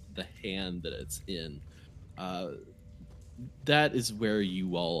to the hand that it's in. That is where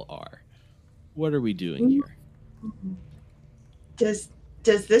you all are. What are we doing here? Does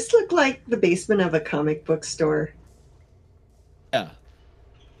this look like the basement of a comic book store? Yeah.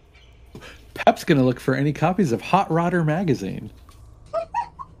 Pep's gonna look for any copies of Hot Rodder magazine.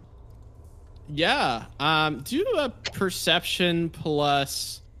 Yeah. Do a perception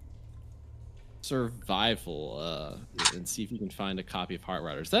plus survival and see if you can find a copy of Hot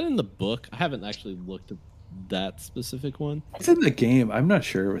Rodder. Is that in the book? I haven't actually looked at that specific one. It's in the game. I'm not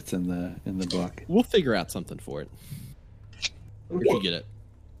sure what's in the book. We'll figure out something for it. If you get it.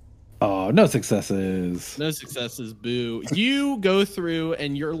 Oh, no successes. No successes, boo. You go through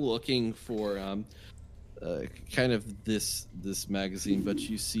and you're looking for kind of this magazine, but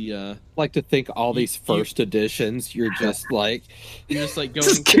you see Like to think all these first editions, you're just like going This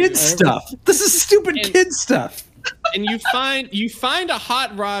is kid stuff. This is stupid kid stuff. And you find a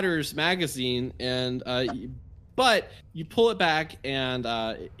Hot Rodders magazine, and but you pull it back, and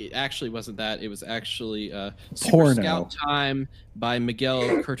it actually wasn't that. It was actually Super Porno. Scout Time by Miguel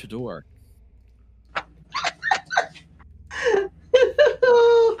Cortador.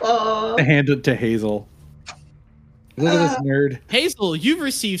 I hand it to Hazel. Look at this nerd. Hazel, you've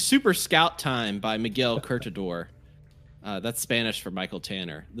received Super Scout Time by Miguel Cortador. That's Spanish for Michael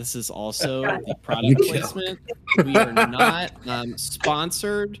Tanner. This is also the product placement. We are not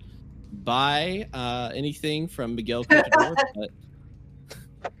sponsored by anything from Miguel Cortador, but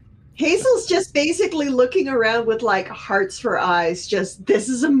Hazel's just basically looking around with like hearts for eyes. Just, this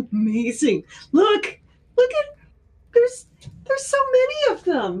is amazing. Look at, there's so many of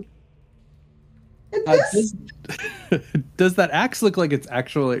them. And this, Does that axe look like it's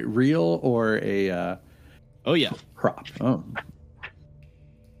actually real or a oh yeah, prop? Oh,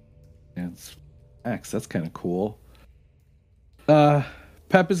 yeah, it's axe. That's kind of cool.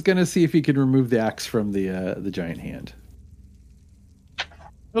 Pep is gonna see if he can remove the axe from the giant hand.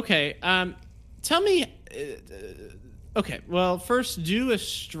 Okay. Tell me. Okay. Well, first do a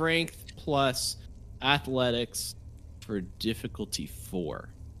strength plus athletics for difficulty 4.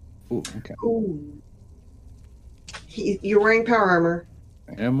 Ooh, okay. ooh. You're wearing power armor.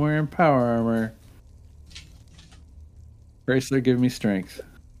 I am wearing power armor. Chrysler, give me strength.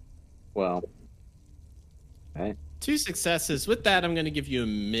 well. Okay. 2 successes. With that, I'm going to give you a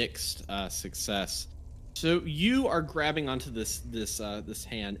mixed success. So you are grabbing onto this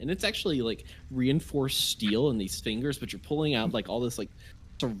hand, and it's actually like reinforced steel in these fingers, but you're pulling out like all this like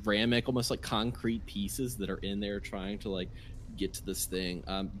ceramic, almost like concrete pieces that are in there, trying to like get to this thing.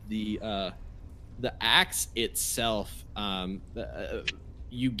 the axe itself,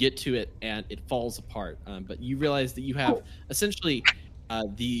 you get to it and it falls apart. But you realize that you have essentially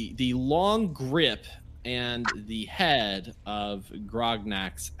the long grip and the head of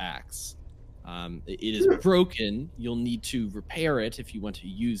Grognak's axe. It is broken. You'll need to repair it if you want to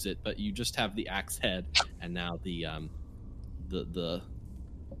use it, but you just have the axe head and now the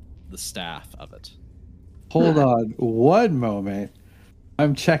staff of it. Hold on one moment.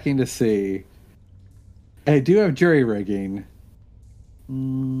 I'm checking to see. I do have jury rigging.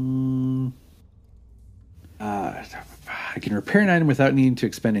 I can repair an item without needing to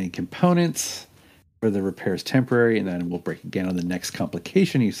expend any components, or the repair is temporary, and then we'll break again on the next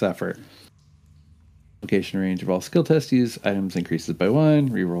complication you suffer. Application range of all skill tests used items increases by 1.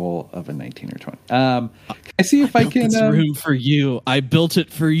 Reroll of a 19 or 20. Can I see if I can? This room for you. I built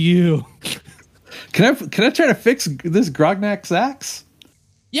it for you. Can I try to fix this Grognak's axe?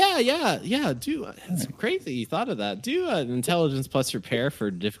 Yeah. Do it's crazy you thought of that. Do an intelligence plus repair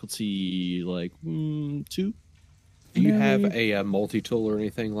for difficulty like 2. Do you have a multi-tool or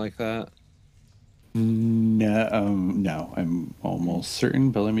anything like that? No, I'm almost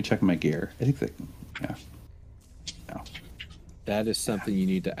certain, but let me check my gear. I think that, yeah. No. That is something you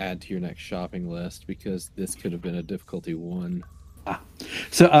need to add to your next shopping list because this could have been a difficulty 1.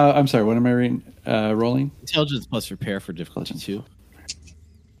 So I'm sorry. What am I rolling? Intelligence plus repair for difficulty 2.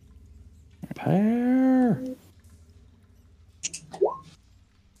 Repair.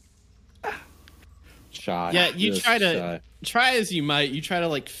 Shy. Yeah, you Just try to shy. try as you might. You try to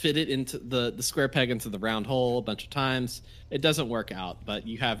like fit it into the square peg into the round hole a bunch of times. It doesn't work out, but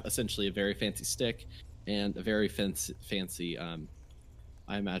you have essentially a very fancy stick and a very fancy.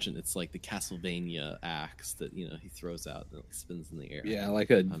 I imagine it's like the Castlevania axe that he throws out and it spins in the air. Yeah, like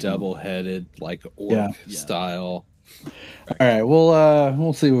a double-headed, like orc style. All right,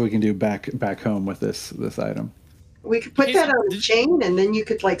 we'll see what we can do back home with this item. We could put that on a chain, and then you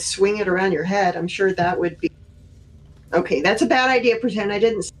could like swing it around your head. I'm sure that would be okay. That's a bad idea. Pretend I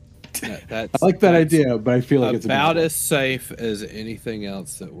didn't. I like that idea, but I feel like it's about as safe as anything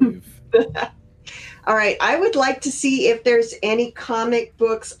else that we've. All right, I would like to see if there's any comic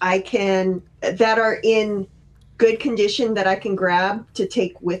books that are in good condition that I can grab to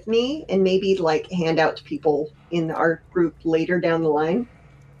take with me and maybe like hand out to people in our group later down the line.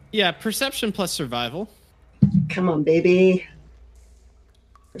 Yeah, perception plus survival. Come on, baby.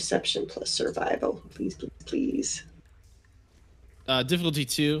 Perception plus survival. Please. Difficulty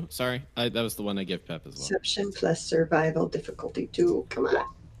 2. Sorry, that was the one I gave Pep as well. Perception plus survival. Difficulty 2. Come on.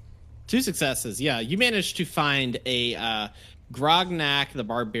 2 successes. Yeah, you managed to find a Grognak the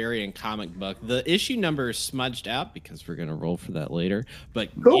Barbarian comic book. The issue number is smudged out because we're going to roll for that later. But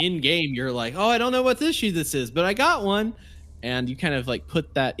in game, you're like, oh, I don't know what issue this is, but I got one, and you kind of like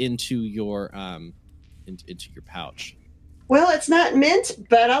put that into your into your pouch. Well, it's not mint,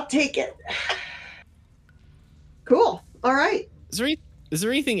 but I'll take it. Cool. All right. Is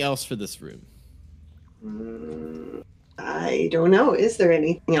there anything else for this room? I don't know. Is there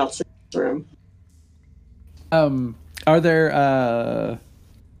anything else in this room? Are there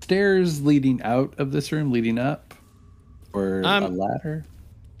stairs leading out of this room, leading up, or a ladder?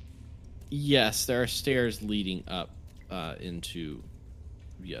 Yes, there are stairs leading up into.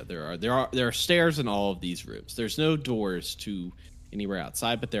 Yeah, there are stairs in all of these rooms. There's no doors to anywhere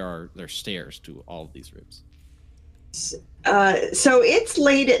outside, but there are stairs to all of these rooms. So it's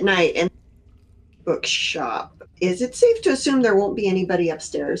late at night in the bookshop. Is it safe to assume there won't be anybody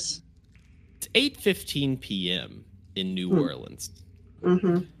upstairs? It's 8:15 p.m. in New Orleans.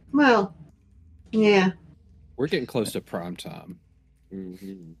 Mm-hmm. Well, yeah. We're getting close to prime time.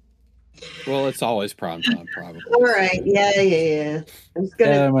 Mm-hmm. Well, it's always prime time, probably. All right. Yeah. I was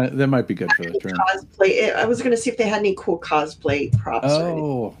gonna. That might be good for this room. Cosplay. I was gonna see if they had any cool cosplay props.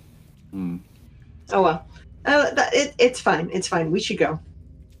 Oh. Oh well. It's fine. It's fine. We should go.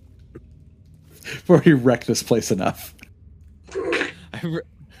 We've already wrecked this place enough.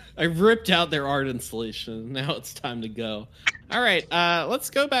 I ripped out their art installation. Now it's time to go. All right, let's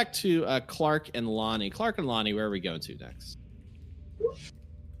go back to Clark and Lonnie. Clark and Lonnie, where are we going to next?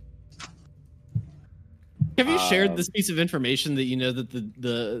 Have you shared this piece of information that you know that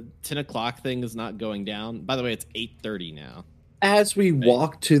the 10 o'clock thing is not going down? By the way, it's 8:30 now. As we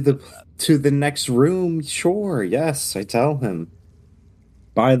walk to the next room, sure, yes, I tell him.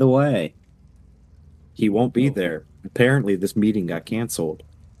 By the way, he won't be there. Apparently, this meeting got canceled.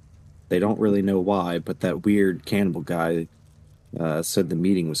 They don't really know why, but that weird cannibal guy said the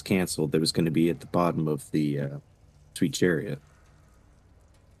meeting was canceled. That was going to be at the bottom of the Sweet Chariot.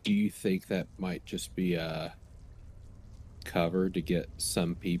 Do you think that might just be a cover to get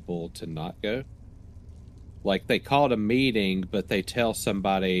some people to not go? Like they called a meeting, but they tell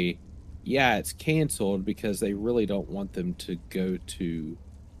somebody, yeah, it's canceled because they really don't want them to go to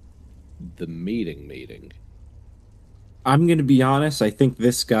the meeting. I'm going to be honest. I think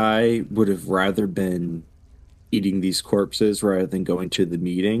this guy would have rather been eating these corpses rather than going to the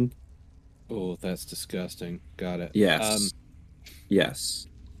meeting. Oh, that's disgusting. Got it. Yes. Yes.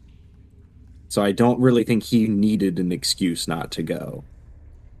 So I don't really think he needed an excuse not to go.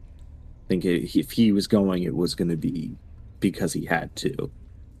 I think if he was going, it was going to be because he had to.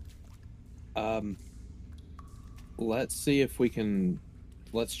 Let's see if we can.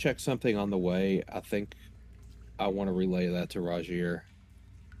 Let's check something on the way. I think I want to relay that to Rodgier.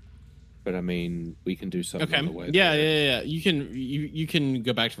 But I mean, we can do something on the way. Yeah. You can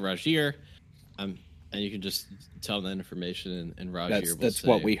go back to Rodgier, and you can just tell them that information, and Rodgier That's say,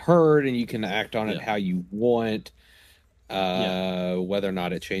 what we heard, and you can act on it how you want. Yeah. Whether or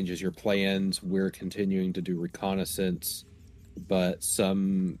not it changes your plans, we're continuing to do reconnaissance, but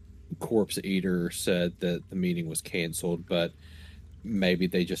some corpse eater said that the meeting was canceled, but maybe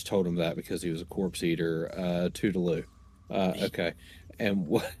they just told him that because he was a corpse eater. Toodaloo. Okay. And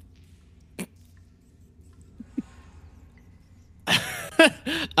what?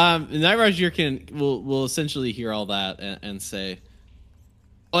 Knight Rodgier will essentially hear all that and say,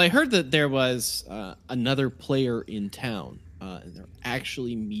 well, I heard that there was another player in town, and they're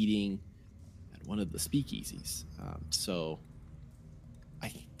actually meeting at one of the speakeasies. So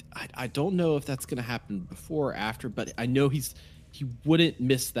I don't know if that's going to happen before or after, but I know he wouldn't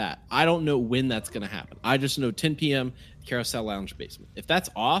miss that. I don't know when that's going to happen. I just know 10 p.m. Carousel Lounge basement. If that's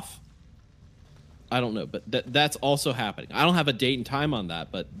off, I don't know, but that's also happening. I don't have a date and time on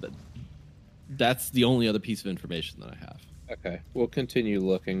that, but that's the only other piece of information that I have. Okay, we'll continue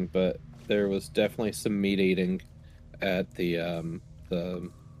looking, but there was definitely some meat eating at the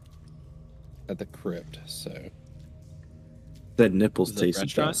crypt. So Said nipples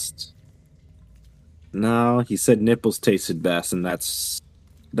tasted best. No, he said nipples tasted best, and that's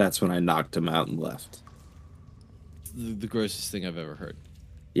when I knocked him out and left. The grossest thing I've ever heard.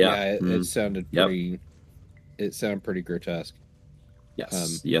 Yeah, it sounded pretty. It sounded pretty grotesque.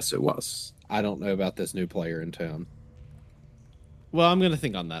 Yes, yes, it was. I don't know about this new player in town. Well, I'm going to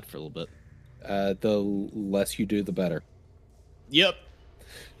think on that for a little bit. The less you do, the better. Yep.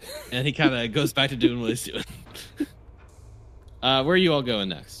 And he kind of goes back to doing what he's doing. Where are you all going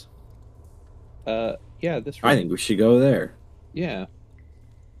next? Yeah, this. I think we should go there. Yeah.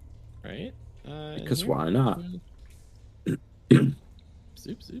 Right. Because why not? Oops. And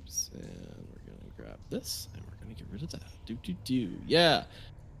we're going to grab this, and we're going to get rid of that. Yeah.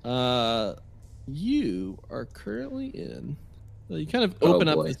 You are currently in. Well, you kind of open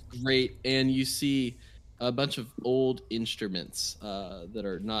up this grate, and you see a bunch of old instruments that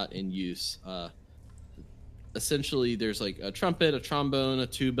are not in use. Essentially, there's like a trumpet, a trombone, a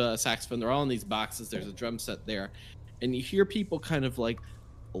tuba, a saxophone. They're all in these boxes. There's a drum set there. And you hear people kind of like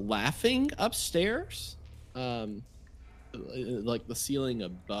laughing upstairs. Like the ceiling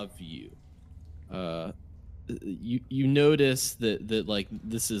above you. You notice that like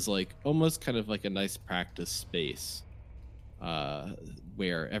this is like almost kind of like a nice practice space.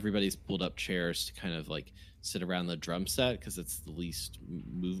 Where everybody's pulled up chairs to kind of like sit around the drum set because it's the least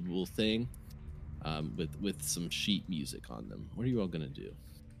movable thing, with some sheet music on them. What are you all gonna do?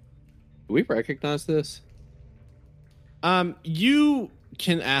 Do we recognize this? You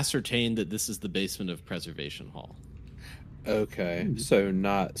can ascertain that this is the basement of Preservation Hall. Okay, so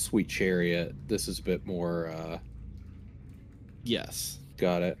not Sweet Chariot. This is a bit more. Yes,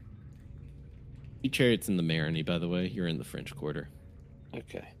 got it. Sweet Chariot's in the Marigny, by the way. You're in the French Quarter.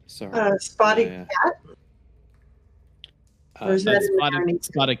 Okay, sorry. Spotted Cat? Or is that in the Marigny?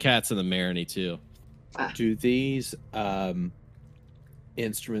 Spotted Cat's in the Marigny, too. Do these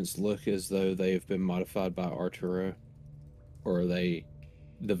instruments look as though they have been modified by Arturo? Or are they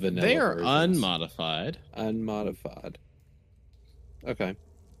the vanilla They are versions? unmodified. Unmodified. Okay.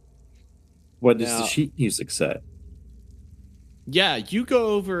 What does the sheet music say? Yeah, you go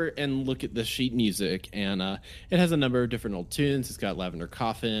over and look at the sheet music, and it has a number of different old tunes. It's got Lavender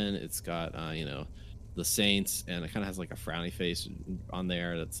Coffin. It's got, the Saints, and it kind of has like a frowny face on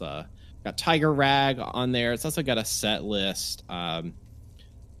there. That's got Tiger Rag on there. It's also got a set list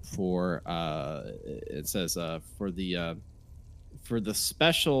for it says for the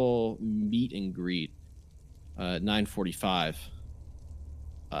special meet and greet 9:45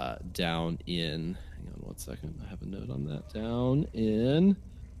 down in. Hang on 1 second. I have a note on that. Down in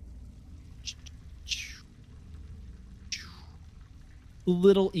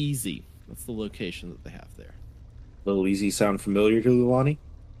Little Easy. That's the location that they have there. Little Easy sound familiar to Lulani?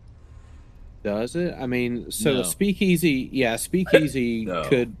 Does it? I mean, so No. speakeasy No.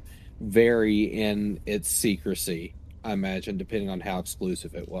 could vary in its secrecy, I imagine, depending on how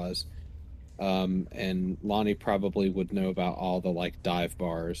exclusive it was. And Lonnie probably would know about all the like dive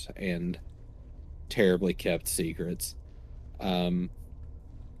bars and terribly kept secrets.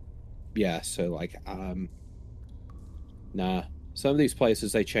 Yeah, so like nah. Some of these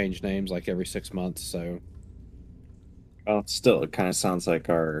places they change names like every 6 months, so Well, still, it kind of sounds like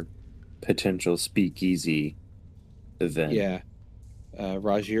our potential speakeasy event. yeah.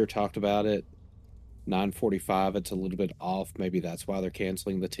 Rodgier talked about it. 9:45, it's a little bit off. Maybe that's why they're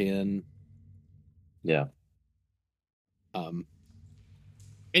canceling the 10. Yeah. And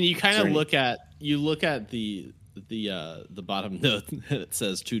you kind of look at the bottom note and it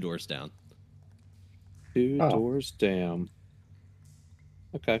says 2 doors down. Two doors down.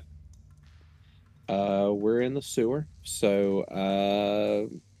 Okay. We're in the sewer, so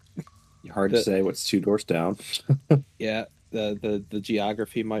Hard to say what's 2 doors down. yeah, the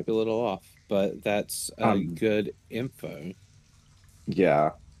geography might be a little off, but that's good info.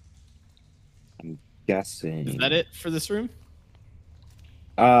 Yeah. I'm guessing. Is that it for this room?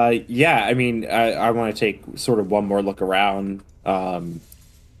 Yeah, I mean, I want to take sort of one more look around.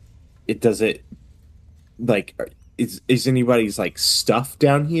 Is anybody's like stuff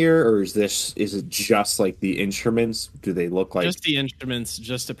down here, or is it just like the instruments? Do they look like just the instruments,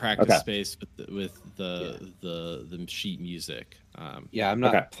 just a practice space with the sheet music? Yeah, I'm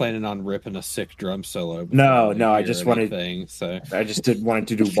not planning on ripping a sick drum solo. No, I just wanted I just wanted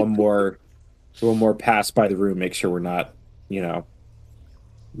to do one more pass by the room, make sure we're not,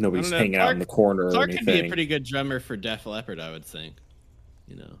 nobody's hanging out in the corner or Clark anything. could be a pretty good drummer for Def Leppard, I would think.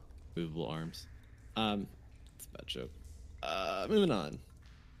 Movable arms. It's a bad joke. Moving on.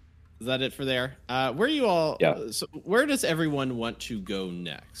 Is that it for there? Where you all? Yeah. So where does everyone want to go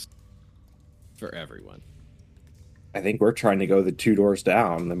next? For everyone. I think we're trying to go the 2 doors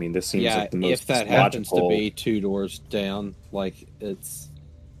down. I mean, this seems like the most if that logical. happens to be 2 doors down, like That's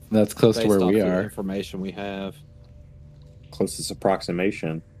close to based where off we the are. information we have. Closest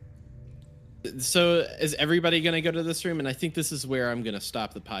approximation. So is everybody going to go to this room? And I think this is where I'm going to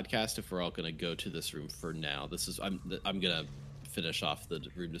stop the podcast. If we're all going to go to this room for now, I'm going to finish off the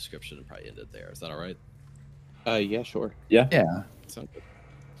room description and probably end it there. Is that all right? Yeah, sure. Yeah. Sounds good.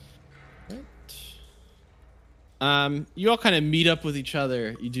 Right. You all kind of meet up with each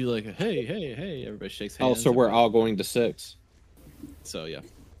other. You do like a hey. Everybody shakes hands. Oh, so we're all going to 6. So yeah,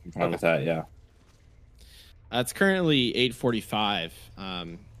 I'm fine with that. Yeah. it's currently 8:45.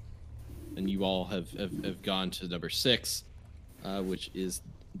 And you all have gone to number 6, which is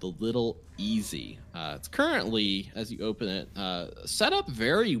the Little Easy. It's currently, as you open it, set up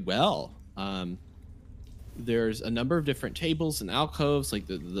very well. There's a number of different tables and alcoves. Like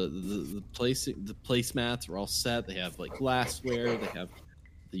the placemats are all set. They have like glassware. They have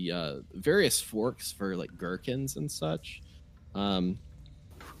the various forks for like gherkins and such.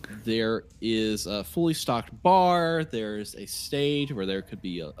 There is a fully stocked bar. There's a stage where there could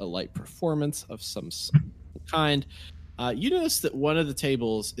be a light performance of some kind. You notice that one of the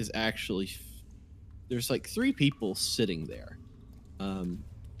tables is actually there's like 3 people sitting there.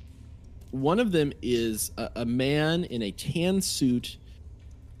 One of them is a man in a tan suit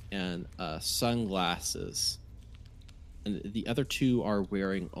and sunglasses, and the other 2 are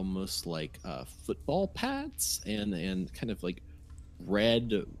wearing almost like football pads and kind of like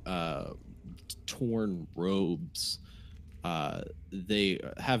red torn robes. They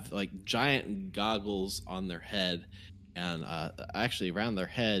have like giant goggles on their head, and actually around their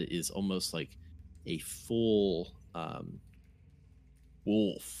head is almost like a full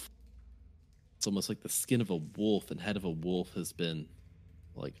wolf. It's almost like the skin of a wolf and head of a wolf has been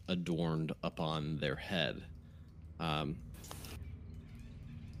like adorned upon their head.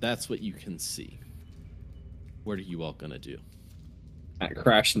 That's what you can see. What are you all gonna do? Not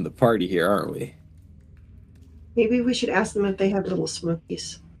crashing the party here, aren't we? Maybe we should ask them if they have little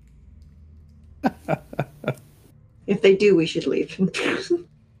smokies. If they do, we should leave.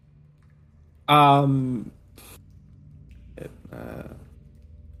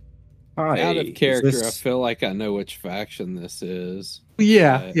 Hi, Out of character, is this- I feel like I know which faction this is.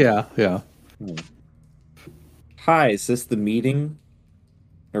 Yeah. Hi, is this the meeting?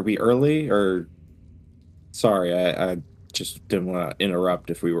 Are we early or? Sorry, I just didn't want to interrupt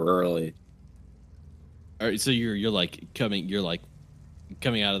if we were early. All right, so you're coming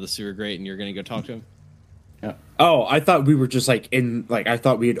out of the sewer grate and you're gonna go talk to him. Oh, I thought we were just like I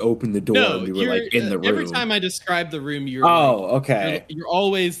thought we had opened the door and we were you're, like in the room. Every time I describe the room, you're okay. You're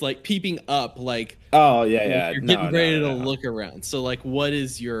always like peeping up, like Oh yeah. you're getting ready to look around. So like, what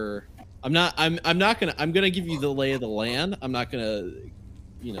is your I'm gonna give you the lay of the land. I'm not gonna,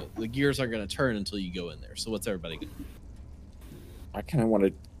 the gears aren't gonna turn until you go in there. So what's everybody gonna do? I kind of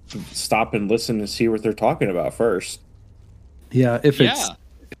want to stop and listen and see what they're talking about first. Yeah, if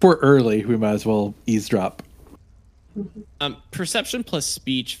we're early, we might as well eavesdrop. Perception plus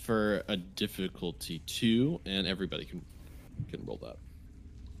speech for a difficulty 2, and everybody can roll that.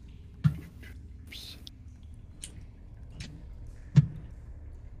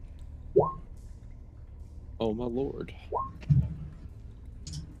 Oh my lord.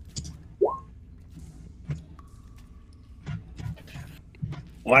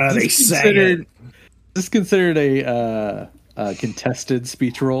 What are they saying? This is considered a contested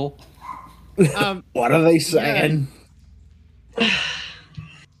speech roll. What are they saying?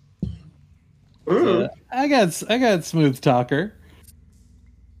 I got smooth talker.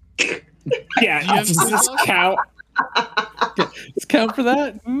 Yeah, does this count? Let's count for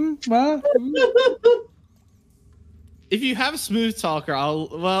that. If you have smooth talker,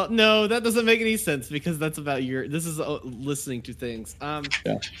 no, that doesn't make any sense because that's about this is listening to things. Yeah.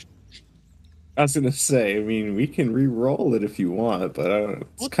 I was gonna say, I mean, we can re-roll it if you want, but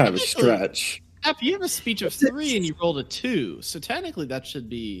it's kind of a stretch. You have a speech of 3 and you rolled a 2, so technically that should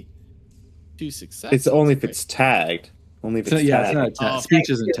be 2 successes. It's only if it's tagged. Only if it's tagged. Yeah, it's not speech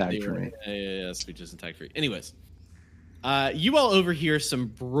isn't tagged for me. Yeah, speech isn't tagged for you. Anyways, you all overhear some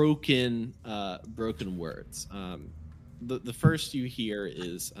broken words. The first you hear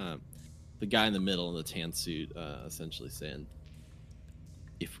is the guy in the middle in the tan suit essentially saying,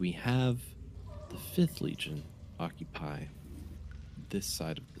 if we have the 5th Legion occupy this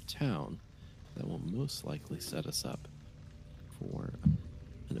side of the town, that will most likely set us up for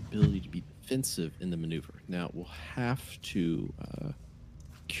an ability to be defensive in the maneuver. Now, we'll have to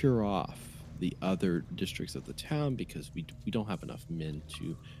cure off the other districts of the town because we don't have enough men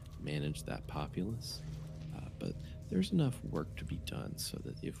to manage that populace. But there's enough work to be done so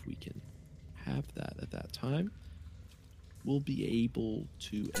that if we can have that at that time, we'll be able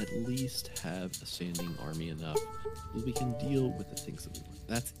to at least have a standing army enough that we can deal with the things that we want.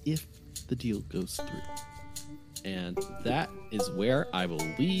 That's if the deal goes through. And that is where I will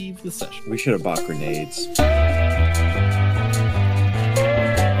leave the session. We should have bought grenades.